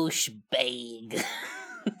douchebag.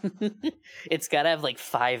 It's gotta have like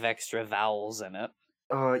 5 extra vowels in it.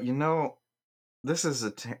 You know, this is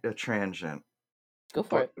a tangent. Go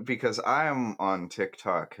for it. Because I am on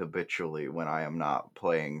TikTok habitually when I am not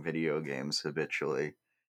playing video games habitually.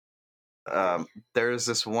 There's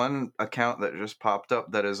this one account that just popped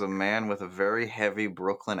up that is a man with a very heavy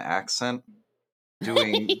Brooklyn accent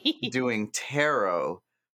doing tarot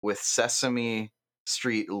with Sesame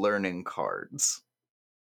Street learning cards.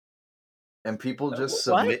 And people just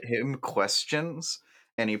What? submit him questions,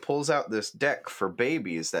 and he pulls out this deck for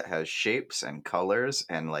babies that has shapes and colors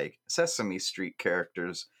and like Sesame Street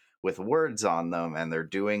characters with words on them, and they're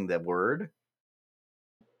doing the word.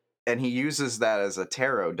 And he uses that as a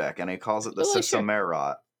tarot deck, and he calls it the Oh, sure.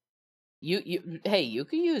 Sisamerot. You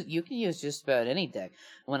can use just about any deck.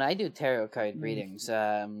 When I do tarot card readings,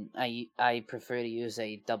 I prefer to use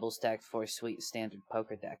a double stacked 4-suite standard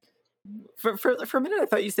poker deck. For a minute, I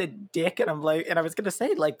thought you said dick, and I was gonna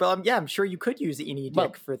say like, well, yeah, I'm sure you could use any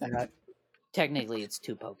dick for that. Technically, it's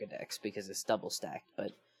 2 poker decks because it's double stacked,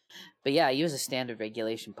 but yeah, I use a standard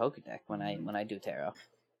regulation poker deck when I do tarot.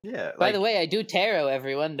 Yeah. By the way, I do tarot,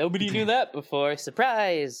 everyone. Nobody knew that before.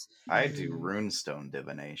 Surprise! I do runestone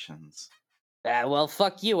divinations. Well,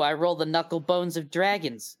 fuck you. I roll the knuckle bones of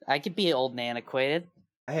dragons. I could be old and antiquated.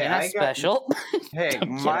 Hey, You're not special. Hey,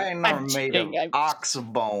 mine are made of ox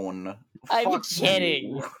bone. I'm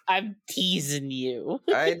kidding. I'm teasing you.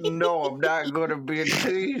 I know I'm not gonna be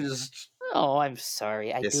teased. Oh, I'm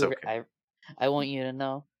sorry. It's okay. I want you to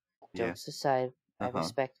know. Yeah. Jokes aside, I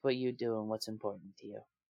respect what you do and what's important to you.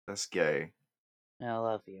 That's gay. And I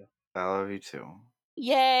love you. I love you too.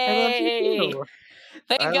 Yay! I love you too.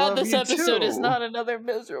 Thank God this episode is not another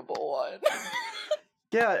miserable one.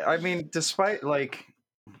 Yeah, I mean, despite like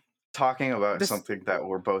talking about something that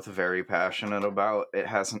we're both very passionate about, it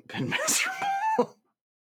hasn't been miserable.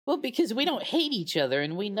 Well, because we don't hate each other,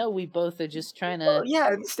 and we know we both are just trying to. Well,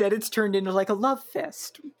 yeah, instead it's turned into like a love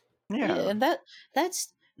fest. Yeah, and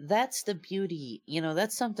that's the beauty. You know,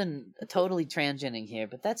 that's something totally transiting here,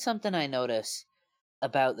 but that's something I notice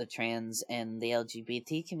about the trans and the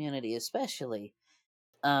LGBT community, especially.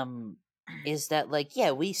 Is that like,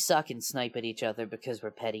 yeah, we suck and snipe at each other because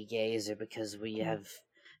we're petty gays, or because we have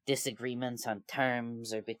disagreements on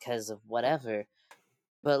terms, or because of whatever.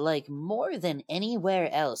 But like, more than anywhere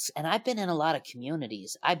else, and I've been in a lot of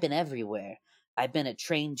communities, I've been everywhere. I've been a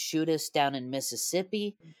trained shootist down in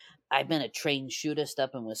Mississippi. I've been a trained shootist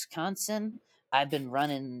up in Wisconsin. I've been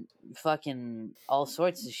running fucking all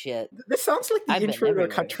sorts of shit. This sounds like the intro to a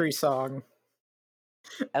country song.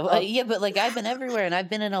 Yeah, but like, I've been everywhere, and I've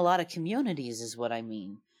been in a lot of communities, is what I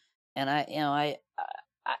mean. And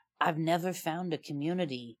I've never found a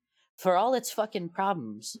community, for all its fucking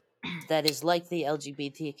problems, that is like the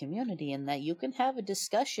LGBT community, and that you can have a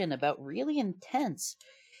discussion about really intense,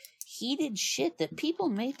 heated shit that people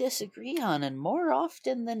may disagree on, and more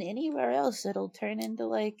often than anywhere else, it'll turn into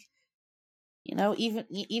like, you know,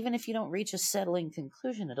 even if you don't reach a settling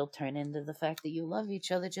conclusion, it'll turn into the fact that you love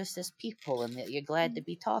each other just as people, and that you're glad to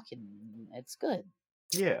be talking. It's good.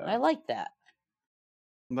 Yeah, I like that.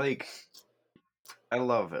 Like, I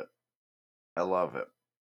love it. I love it.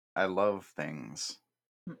 I love things.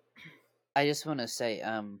 I just want to say,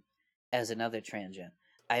 as another tangent,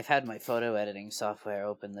 I've had my photo editing software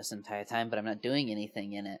open this entire time, but I'm not doing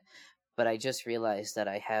anything in it. But I just realized that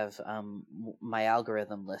I have my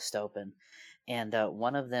algorithm list open, and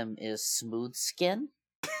one of them is smooth skin,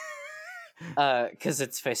 because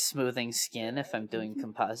it's for smoothing skin if I'm doing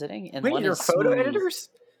compositing. And wait, one your is photo smooth. editors?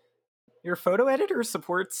 Your photo editor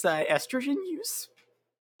supports estrogen use?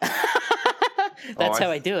 That's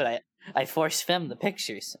how I do it. I force fem the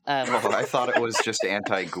pictures. I thought it was just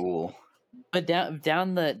anti-ghoul. But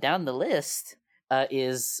down the list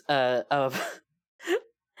is of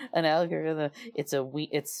an algorithm.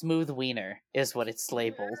 It's smooth wiener is what it's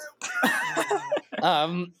labeled.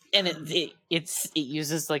 And it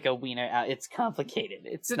uses like a wiener out. It's complicated.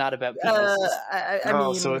 It's not about penises. I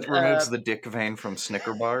mean, so it removes the dick vein from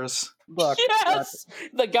Snicker bars. look. Yes,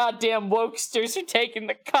 the goddamn wokesters are taking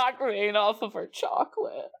the cock vein off of our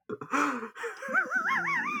chocolate.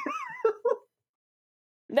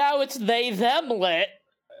 Now it's they them lit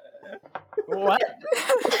What?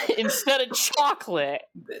 instead of chocolate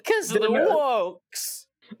because of the wokes.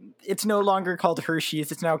 It's no longer called Hershey's.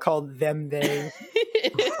 It's now called them they.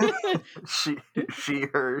 she,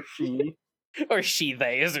 her, she. Or she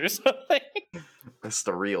theys or something. That's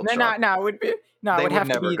the real No, chocolate. it would be no. They It would would have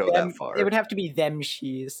to never be go them. that far. It would have to be them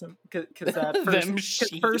she's because Them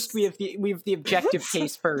first we she's. have the objective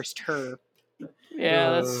case first. Her.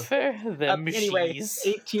 Yeah, that's fair. Them Anyway, she's.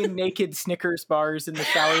 18 naked Snickers bars in the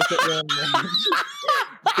showers at Ram Ranch.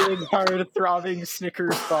 Big, hard, throbbing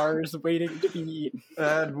Snickers bars waiting to be eaten.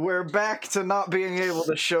 And we're back to not being able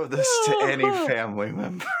to show this to any family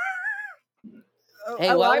member. Hey,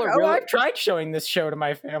 I've tried showing this show to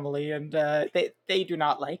my family, and they do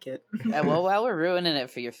not like it. Well, while we're ruining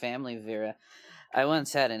it for your family, Vera, I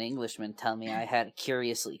once had an Englishman tell me I had a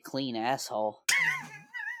curiously clean asshole.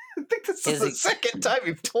 I think this is the second time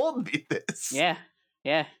you've told me this. Yeah.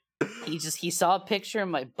 He saw a picture of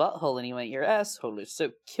my butthole and he went, "Your asshole is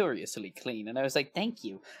so curiously clean." And I was like, "Thank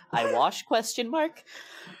you. I wash?" ?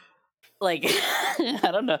 Like, I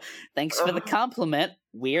don't know. Thanks for the compliment.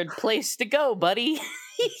 Weird place to go, buddy.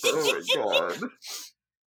 Oh my god.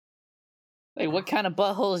 Like, what kind of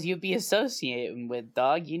buttholes you be associating with,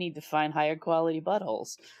 dog? You need to find higher quality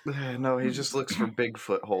buttholes. No, he just looks for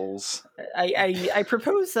Bigfoot holes. I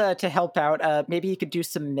propose to help out. Maybe you could do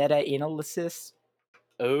some meta-analysis.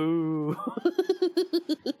 Oh,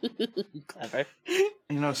 clever.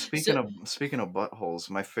 You know, speaking of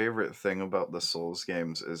buttholes, my favorite thing about the Souls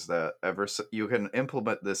games is that you can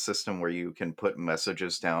implement this system where you can put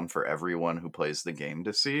messages down for everyone who plays the game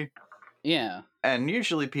to see. Yeah. And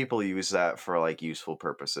usually people use that for like useful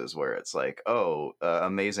purposes, where it's like, oh,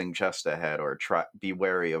 amazing chest ahead, or be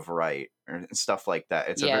wary of right, or stuff like that.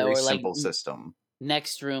 It's a very simple system.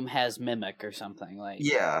 Next room has mimic or something like.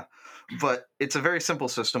 Yeah, but it's a very simple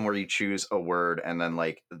system where you choose a word and then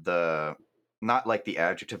like not like the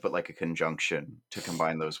adjective, but like a conjunction to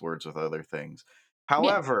combine those words with other things.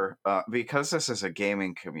 However, because this is a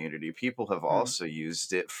gaming community, people have also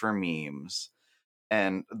used it for memes.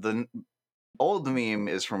 And the old meme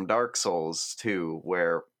is from Dark Souls 2,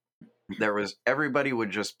 where everybody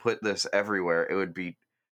would just put this everywhere. It would be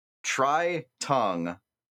try tongue,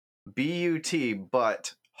 B-U-T,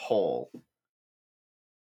 butt, hole.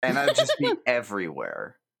 And that'd just be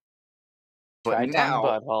everywhere. But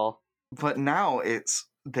now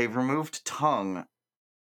they've removed tongue,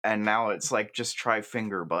 and now it's like just try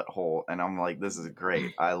finger butthole, and I'm like, this is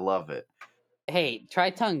great. I love it. Hey,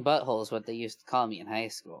 try tongue butthole is what they used to call me in high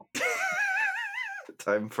school.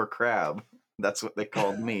 Time for crab. That's what they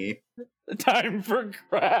called me. Time for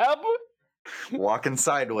crab? Walking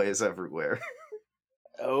sideways everywhere.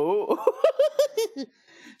 Oh.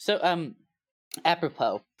 So,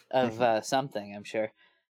 apropos of something, I'm sure.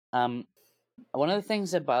 One of the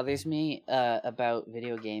things that bothers me about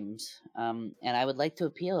video games, and I would like to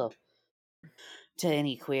appeal to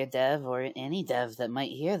any queer dev or any dev that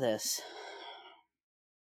might hear this.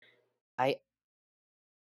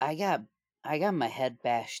 I got my head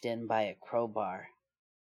bashed in by a crowbar,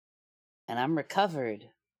 and I'm recovered,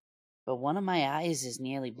 but one of my eyes is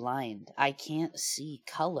nearly blind. I can't see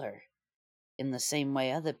color in the same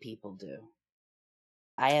way other people do.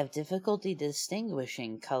 I have difficulty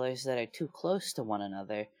distinguishing colors that are too close to one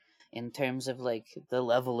another in terms of like the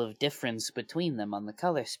level of difference between them on the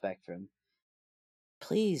color spectrum.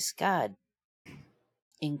 Please, God,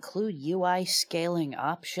 include UI scaling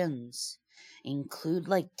options. Include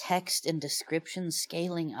like text and description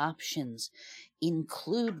scaling options.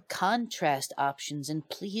 Include contrast options, and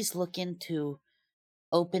please look into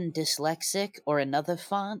Open Dyslexic or another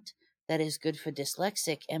font that is good for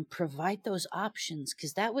dyslexic and provide those options,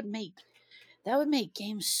 because that would make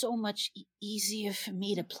games so much easier for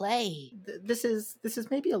me to play. This is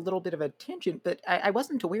maybe a little bit of a tangent, but I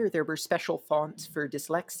wasn't aware there were special fonts for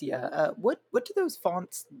dyslexia. What do those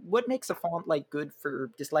fonts? What makes a font like good for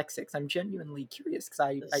dyslexics? I'm genuinely curious because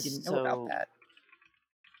I didn't know about that.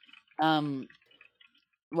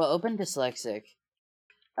 Well, Open Dyslexic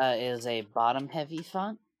is a bottom-heavy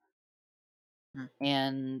font,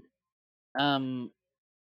 and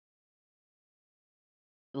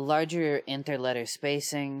larger interletter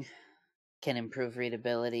spacing can improve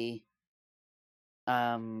readability.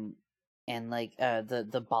 And like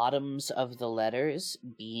the bottoms of the letters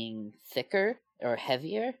being thicker or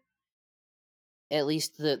heavier at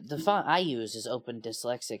least the font I use is Open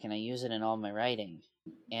Dyslexic, and I use it in all my writing.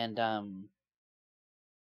 And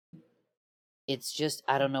it's just,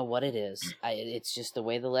 I don't know what it is. It's just the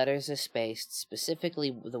way the letters are spaced,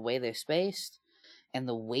 specifically the way they're spaced, and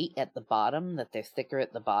the weight at the bottom, that they're thicker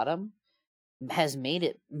at the bottom, has made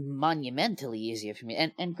it monumentally easier for me.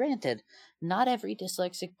 And granted, not every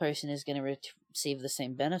dyslexic person is going to receive the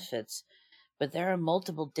same benefits, but there are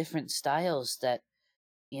multiple different styles that,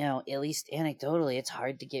 at least anecdotally, it's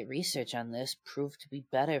hard to get research on this, prove to be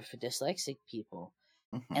better for dyslexic people.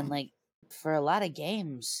 And Mhm. like, for a lot of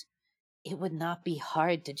games, it would not be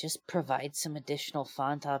hard to just provide some additional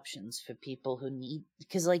font options for people who need,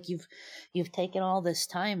 because like you've taken all this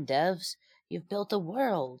time, devs, you've built a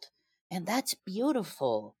world, and that's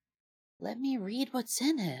beautiful. Let me read what's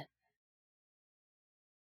in it.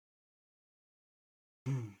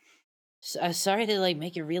 Sorry to like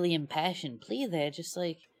make a really impassioned plea there, just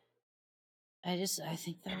like I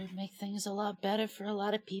think that would make things a lot better for a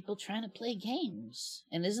lot of people trying to play games.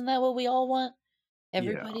 And isn't that what we all want? Yeah,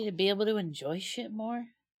 Everybody to be able to enjoy shit more?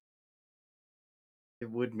 it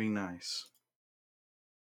would be nice.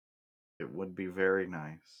 It would be very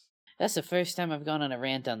nice. That's the first time I've gone on a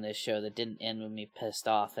rant on this show that didn't end with me pissed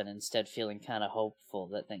off and instead feeling kind of hopeful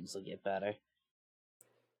that things will get better.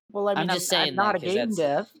 Well, I I'm mean, just I'm saying that not a because game that's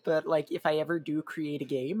dev, but like if I ever do create a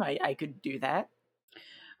game, I could do that.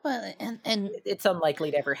 well, and It's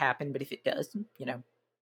unlikely to ever happen, but if it does,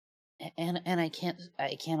 and I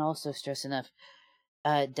can't also stress enough,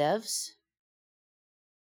 devs.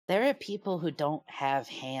 There are people who don't have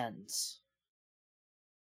hands.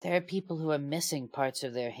 There are people who are missing parts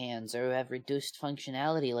of their hands or who have reduced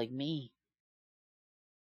functionality like me.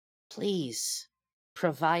 Please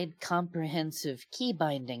provide comprehensive key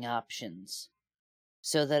binding options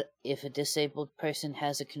so that if a disabled person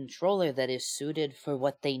has a controller that is suited for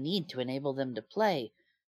what they need to enable them to play,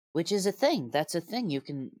 which is a thing. That's a thing you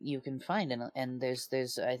can find, and there's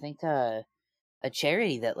I think a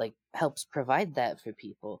charity that like helps provide that for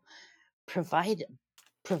people. Provide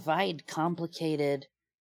complicated,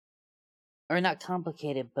 or not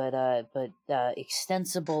complicated, but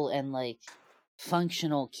extensible and like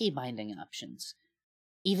functional key binding options.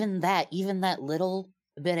 Even that little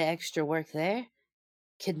bit of extra work there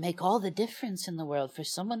could make all the difference in the world for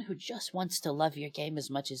someone who just wants to love your game as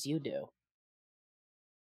much as you do.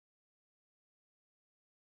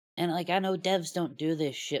 And like, I know devs don't do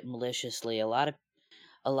this shit maliciously. A lot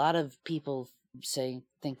of people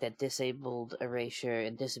think that disabled erasure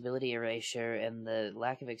and disability erasure and the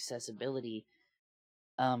lack of accessibility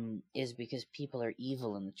is because people are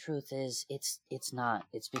evil, and the truth is it's not.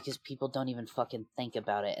 It's because people don't even fucking think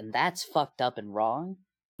about it, and that's fucked up and wrong.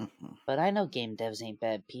 Mhm. But I know game devs ain't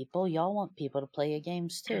bad people. Y'all want people to play your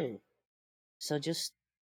games too. So just,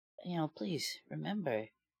 please remember,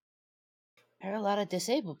 there are a lot of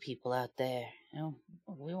disabled people out there.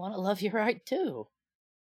 We want to love your art too.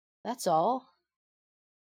 That's all.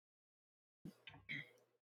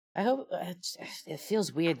 I hope it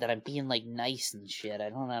feels weird that I'm being like nice and shit. I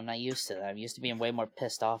don't know. I'm not used to that. I'm used to being way more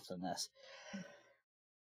pissed off than this.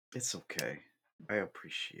 It's okay. I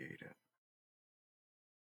appreciate it.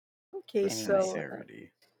 okay. The Anyway,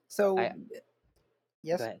 sincerity. So I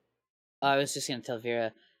yes, go ahead. I was just gonna tell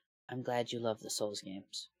Vera, I'm glad you love the Souls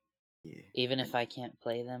games, Yeah. even if I can't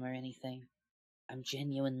play them or anything. I'm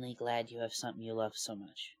genuinely glad you have something you love so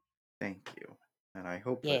much. Thank you. And I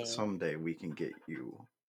hope that Yeah. someday we can get you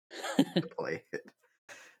to play it.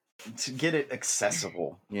 To get it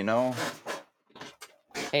accessible, you know?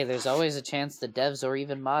 Hey, there's always a chance the devs or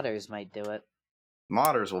even modders might do it.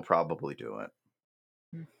 Modders will probably do it.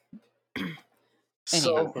 Anywho,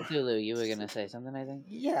 So, Cthulhu, you were gonna say something, I think?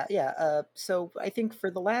 yeah. So I think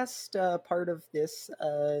for the last part of this,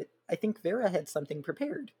 I think Vera had something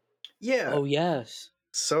prepared. yeah. Oh, yes.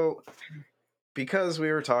 So, because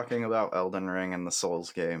we were talking about Elden Ring and the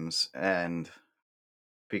Souls games, and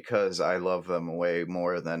because I love them way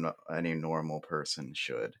more than any normal person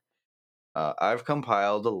should, I've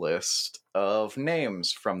compiled a list of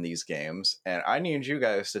names from these games, and I need you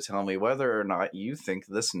guys to tell me whether or not you think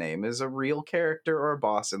this name is a real character or a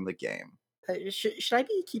boss in the game. Should I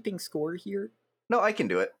be keeping score here? No, I can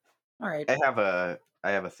do it. All right. I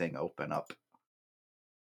have a thing open up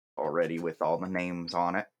already with all the names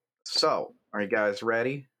on it. So, are you guys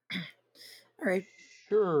ready? All right.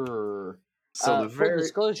 Sure. So the Full very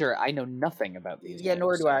disclosure, I know nothing about these Yeah, games.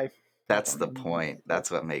 nor do I. that's don't the know. point.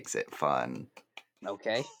 That's what makes it fun.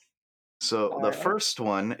 Okay. So the Alright. first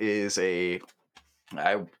one is a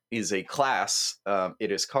class.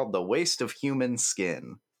 It is called the Waste of Human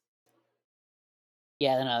Skin.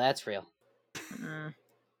 Yeah, no, that's real. Mm,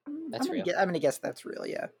 That's real. I'm gonna guess that's real.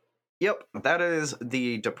 Yeah. Yep, that is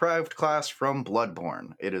the deprived class from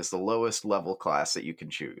Bloodborne. It is the lowest level class that you can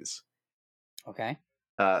choose. Okay.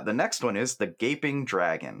 The next one is the Gaping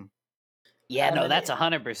Dragon. Yeah, I'm no, gonna- that's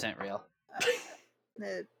 100% real.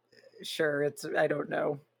 Sure, it's I don't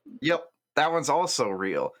know. Yep, that one's also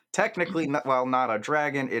real. Technically, while not a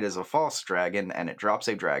dragon, it is a false dragon, and it drops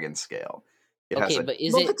a dragon scale. It Okay, has a... but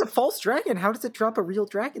is Well, if it? it's a false dragon, how does it drop a real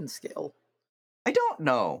dragon scale? I don't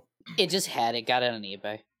know. It just had it. Got it on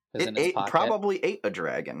eBay. It was in its pocket. Probably ate a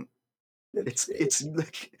dragon. If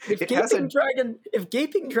It has a...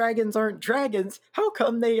 gaping dragons aren't dragons, how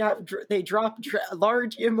come they drop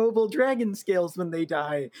large immobile dragon scales when they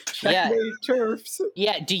die? Checkmate turfs.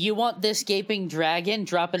 Yeah. Do you want this gaping dragon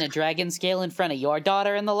dropping a dragon scale in front of your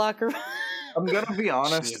daughter in the locker room? I'm gonna be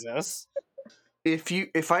honest. Jesus.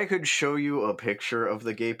 If I could show you a picture of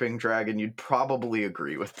the Gaping Dragon, you'd probably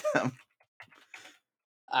agree with them.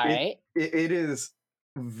 All right. It is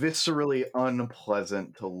viscerally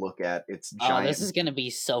unpleasant to look at. It's giant. Oh, this is gonna be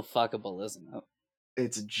so fuckable, isn't it?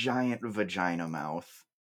 It's giant vagina mouth.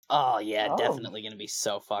 Oh yeah, Oh. definitely gonna be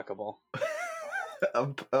so fuckable.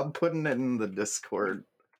 I'm putting it in the Discord.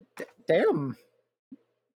 Damn.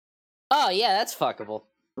 Oh yeah, that's fuckable.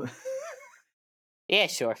 Yeah,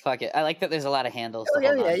 sure. Fuck it. I like that. There's a lot of handles. Oh, to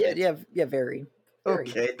hold on yeah, to. very.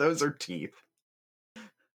 Okay, those are teeth.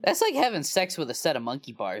 That's like having sex with a set of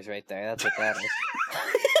monkey bars right there. That's what that is.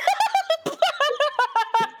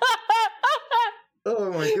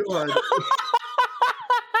 Oh my god.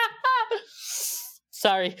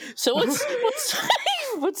 Sorry. So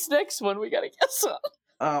what's next one we gotta guess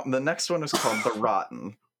on? The next one is called the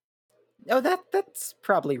Rotten. Oh, that's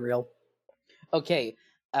probably real. Okay.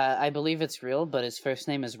 I believe it's real, but his first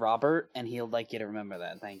name is Robert, and he'll like you to remember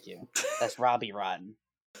that. Thank you. That's Robbie Rotten.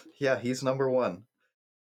 Yeah, he's number one.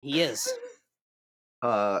 He is.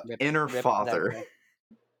 Inner Rip Father. that guy.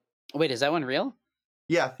 Wait, is that one real?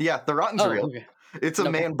 Yeah, the Rotten's real. Okay. It's a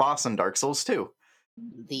No, man boss in Dark Souls 2.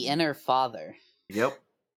 The Inner Father. Yep.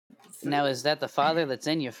 Now, is that the father that's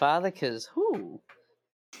in your father? Because who?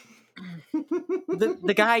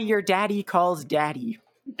 The guy your daddy calls daddy.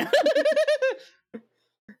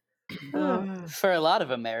 For a lot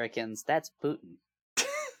of Americans, that's Putin.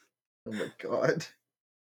 Oh my god.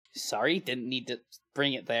 Sorry, didn't need to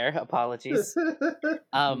bring it there. Apologies.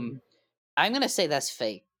 I'm gonna say that's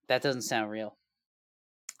fake. That doesn't sound real.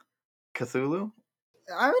 Cthulhu?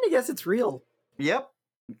 I'm gonna guess it's real. Yep.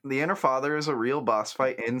 The Inner Father is a real boss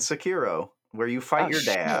fight in Sekiro, where you fight your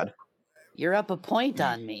shit. dad. You're up a point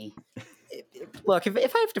on me. Look,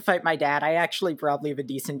 if I have to fight my dad, I actually probably have a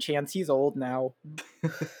decent chance. He's old now.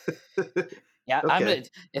 Yeah, I'm Okay.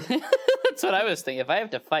 gonna. That's what I was thinking. If I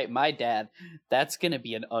have to fight my dad, that's gonna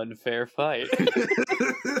be an unfair fight.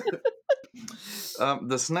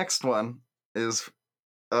 This next one is,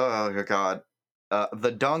 oh god,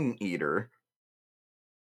 the Dung Eater.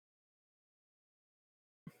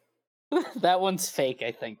 That one's fake.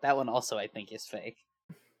 I think that one also I think is fake.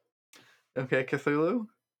 Okay, Cthulhu?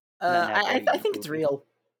 I think it's real.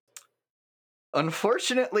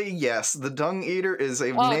 Unfortunately, yes, the Dung Eater is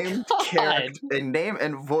a Oh, named God. character, a name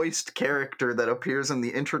and voiced character that appears in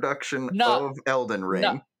the introduction No. of Elden Ring.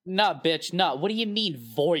 No, not bitch. No. What do you mean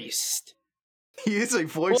voiced? He is a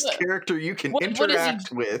voiced What- character you can what is he-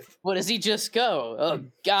 interact with. What does he just go? Oh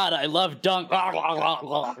God, I love dunk.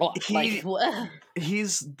 He- What?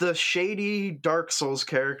 He's the shady Dark Souls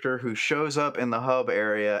character who shows up in the hub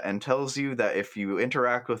area and tells you that if you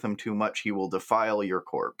interact with him too much, he will defile your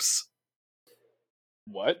corpse.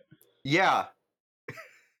 What? Yeah.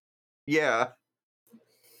 Yeah.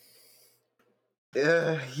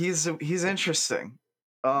 He's interesting.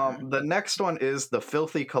 The next one is the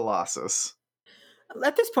Filthy Colossus.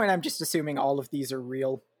 At this point, I'm just assuming all of these are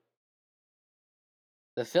real.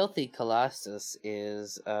 The Filthy Colossus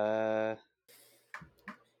is the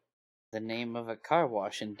name of a car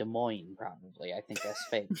wash in Des Moines, probably. I think that's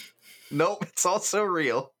fake. Nope, it's also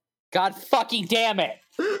real. God fucking damn it!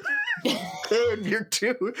 Dude,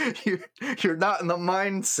 you're not in the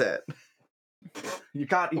mindset. You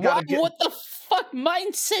gotta get. What the fuck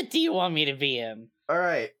mindset do you want me to be in? All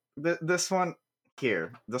right, this one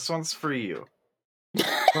here. This one's for you. This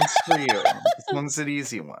one's for you. This one's an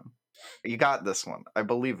easy one. You got this one. I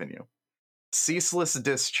believe in you. Ceaseless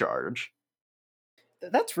Discharge.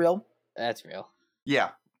 That's real. That's real. Yeah.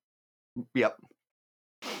 Yep.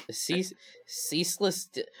 Ceaseless.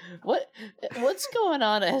 What's going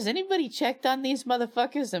on? Has anybody checked on these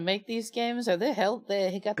motherfuckers that make these games? Are they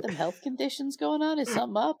got them health conditions going on? Is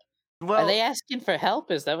something up? Well, Are they asking for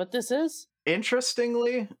help? Is that what this is?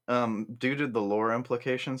 interestingly, due to the lore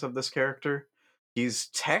implications of this character, He's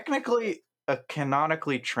technically a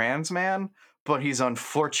canonically trans man, but he's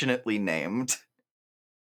unfortunately named.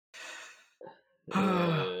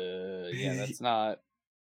 Yeah, that's not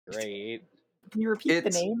great. Can you repeat the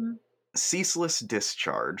It's name? Ceaseless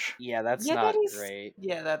Discharge. Yeah, that's Yeah, not that is. great.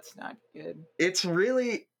 Yeah, that's not good. It's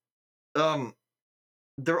really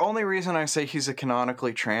the only reason I say he's a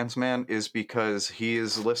canonically trans man is because he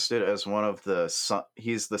is listed as one of the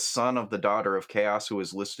he's the son of the daughter of Chaos, who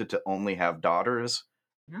is listed to only have daughters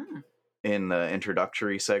Hmm. in the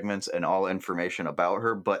introductory segments and all information about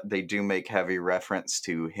her, but they do make heavy reference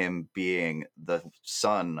to him being the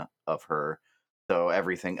son of her, though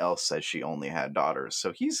everything else says she only had daughters.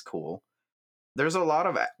 So he's cool. There's a lot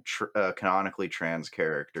of canonically trans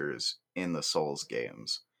characters in the Souls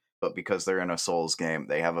games, but because they're in a Souls game,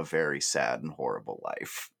 they have a very sad and horrible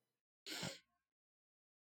life.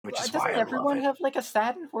 Which is why Doesn't I love everyone it. have like a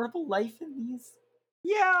sad and horrible life in these?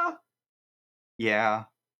 Yeah. Yeah.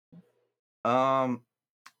 I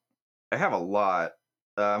have a lot.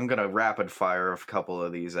 I'm gonna rapid fire a couple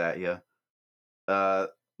of these at you.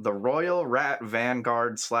 The Royal Rat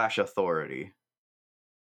Vanguard / Authority.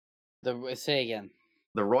 Say again.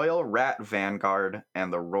 The Royal Rat Vanguard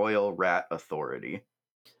and the Royal Rat Authority.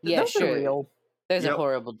 Yeah, Those are sure. real. There's a Yep.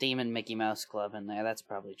 horrible demon Mickey Mouse club in there. That's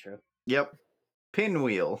probably true. Yep.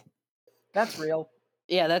 Pinwheel. That's real.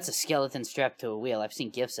 Yeah, that's a skeleton strapped to a wheel. I've seen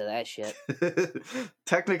gifs of that shit.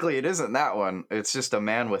 Technically, it isn't that one. It's just a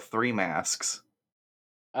man with 3 masks.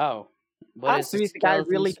 Oh, what is So he's the guy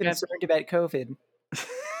skeleton really strapped- concerned about COVID.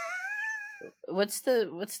 What's the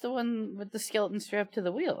one with the skeleton strapped to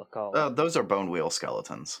the wheel called? Those are bone wheel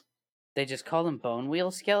skeletons. They just call them bone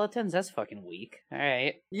wheel skeletons? That's fucking weak.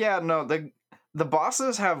 Alright. Yeah, no, the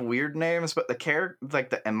bosses have weird names, but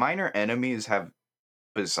the minor enemies have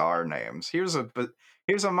bizarre names. Here's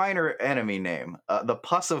a minor enemy name. The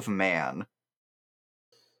Pus of Man.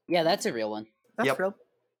 Yeah, that's a real one. That's Yep. real.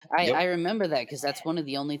 I remember that because that's one of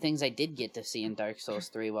the only things I did get to see in Dark Souls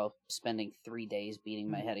 3 while spending 3 days beating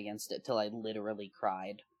my head against it till I literally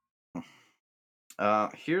cried.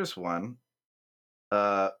 Here's one.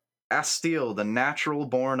 Astiel, the natural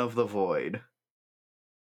born of the void.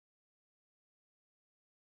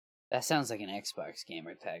 That sounds like an Xbox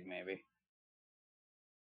gamer tag, maybe.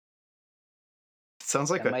 Sounds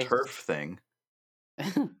like That a might- turf thing.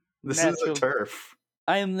 This is a Natural- turf.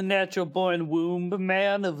 I am the natural born womb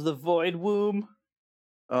man of the void womb.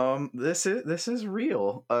 This is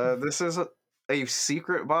real. This is a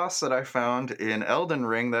secret boss that I found in Elden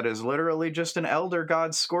Ring that is literally just an elder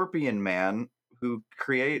god scorpion man who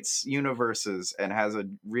creates universes and has a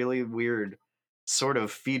really weird sort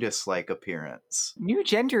of fetus-like appearance. New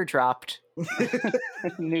gender dropped.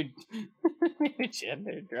 New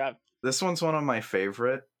gender drop. This one's one of my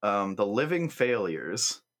favorite. The Living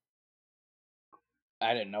Failures.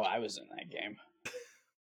 I didn't know I was in that game.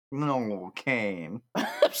 No, Kane.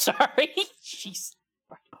 I'm sorry. Jeez.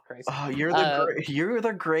 Fucking Christ. Oh, you're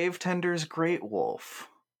the Grave Tender's Great Wolf.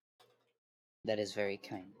 That is very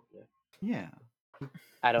kind of you. Yeah.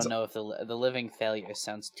 I don't know if the living failure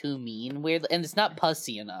sounds too mean, weird, and it's not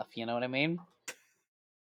pussy enough. You know what I mean?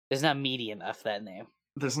 It's not meaty enough, that name.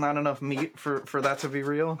 There's not enough meat for that to be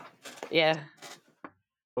real. Yeah.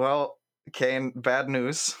 Well, Kane, bad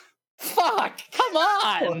news. Fuck! Come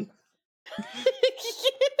on.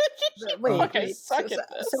 Wait, Fuck, I wait, suck at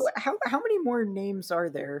this. so how many more names are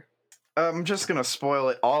there? I'm just gonna spoil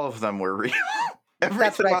it. All of them were real. That's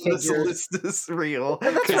Everything what I on this figured. list is real.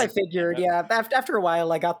 That's what I figured. Yeah, after a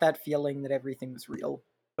while, I got that feeling that everything was real.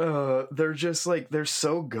 They're just like they're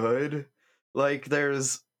so good. Like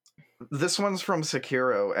there's this one's from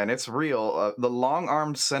Sekiro and it's real. The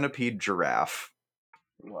long-armed centipede giraffe.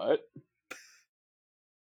 What?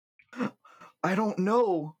 I don't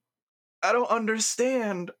know. I don't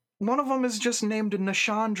understand. One of them is just named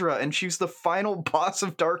Nashandra, and she's the final boss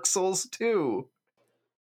of Dark Souls 2.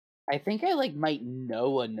 I think I might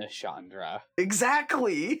know a Nashandra.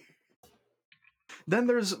 Exactly. Then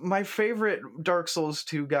there's my favorite Dark Souls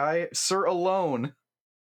 2 guy, Sir Alone.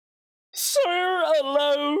 Sir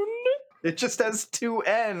Alone. It just has 2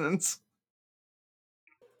 N's.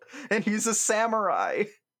 And he's a samurai.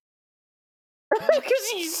 Because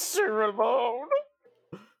he's Sir Alone.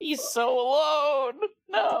 He's so alone.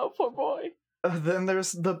 No, poor boy. Then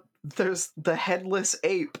there's the headless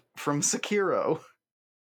ape from Sekiro.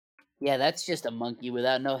 Yeah, that's just a monkey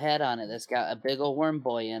without no head on it that's got a big old worm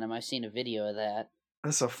boy in him. I've seen a video of that.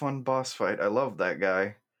 That's a fun boss fight. I love that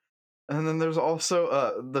guy. And then there's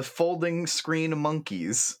also the folding screen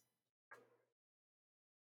monkeys.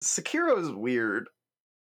 Sekiro is weird.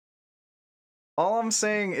 All I'm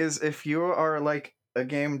saying is if you are a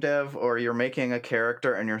game dev, or you're making a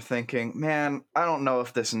character and you're thinking, man, I don't know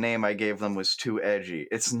if this name I gave them was too edgy.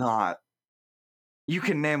 It's not. You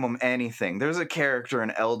can name them anything. There's a character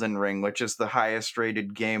in Elden Ring, which is the highest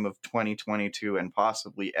rated game of 2022 and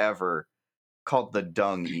possibly ever, called the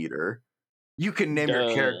Dung Eater. You can name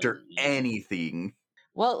your character anything.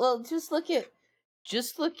 Well, just look at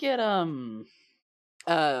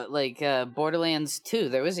Borderlands 2.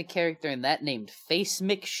 There was a character in that named Face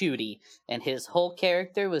McShooty, and his whole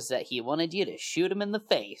character was that he wanted you to shoot him in the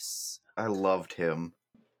face. I loved him.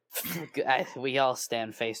 We all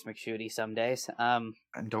stand Face McShooty some days. And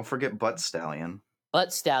don't forget Butt Stallion,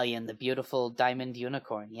 Butt Stallion, the beautiful diamond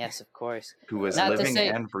unicorn. Yes, of course. who was Not to living say-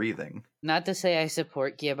 and breathing. Not to say I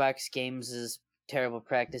support Gearbox Games' terrible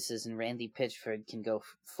practices, and Randy Pitchford can go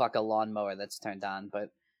fuck a lawnmower that's turned on, but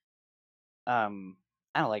I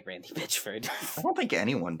don't like Randy Pitchford. I don't think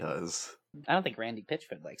anyone does. I don't think Randy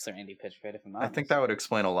Pitchford likes Randy Pitchford, if I'm honest. I think that would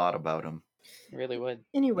explain a lot about him. It really would.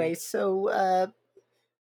 Anyway, so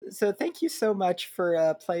thank you so much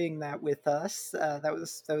for playing that with us. That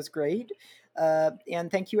was great.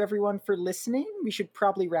 And thank you everyone for listening. We should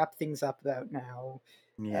probably wrap things up about now.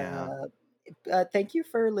 Yeah. Thank you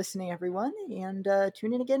for listening, everyone, and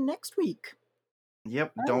tune in again next week.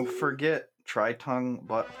 Yep. Bye. Don't forget, try tongue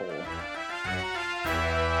butthole.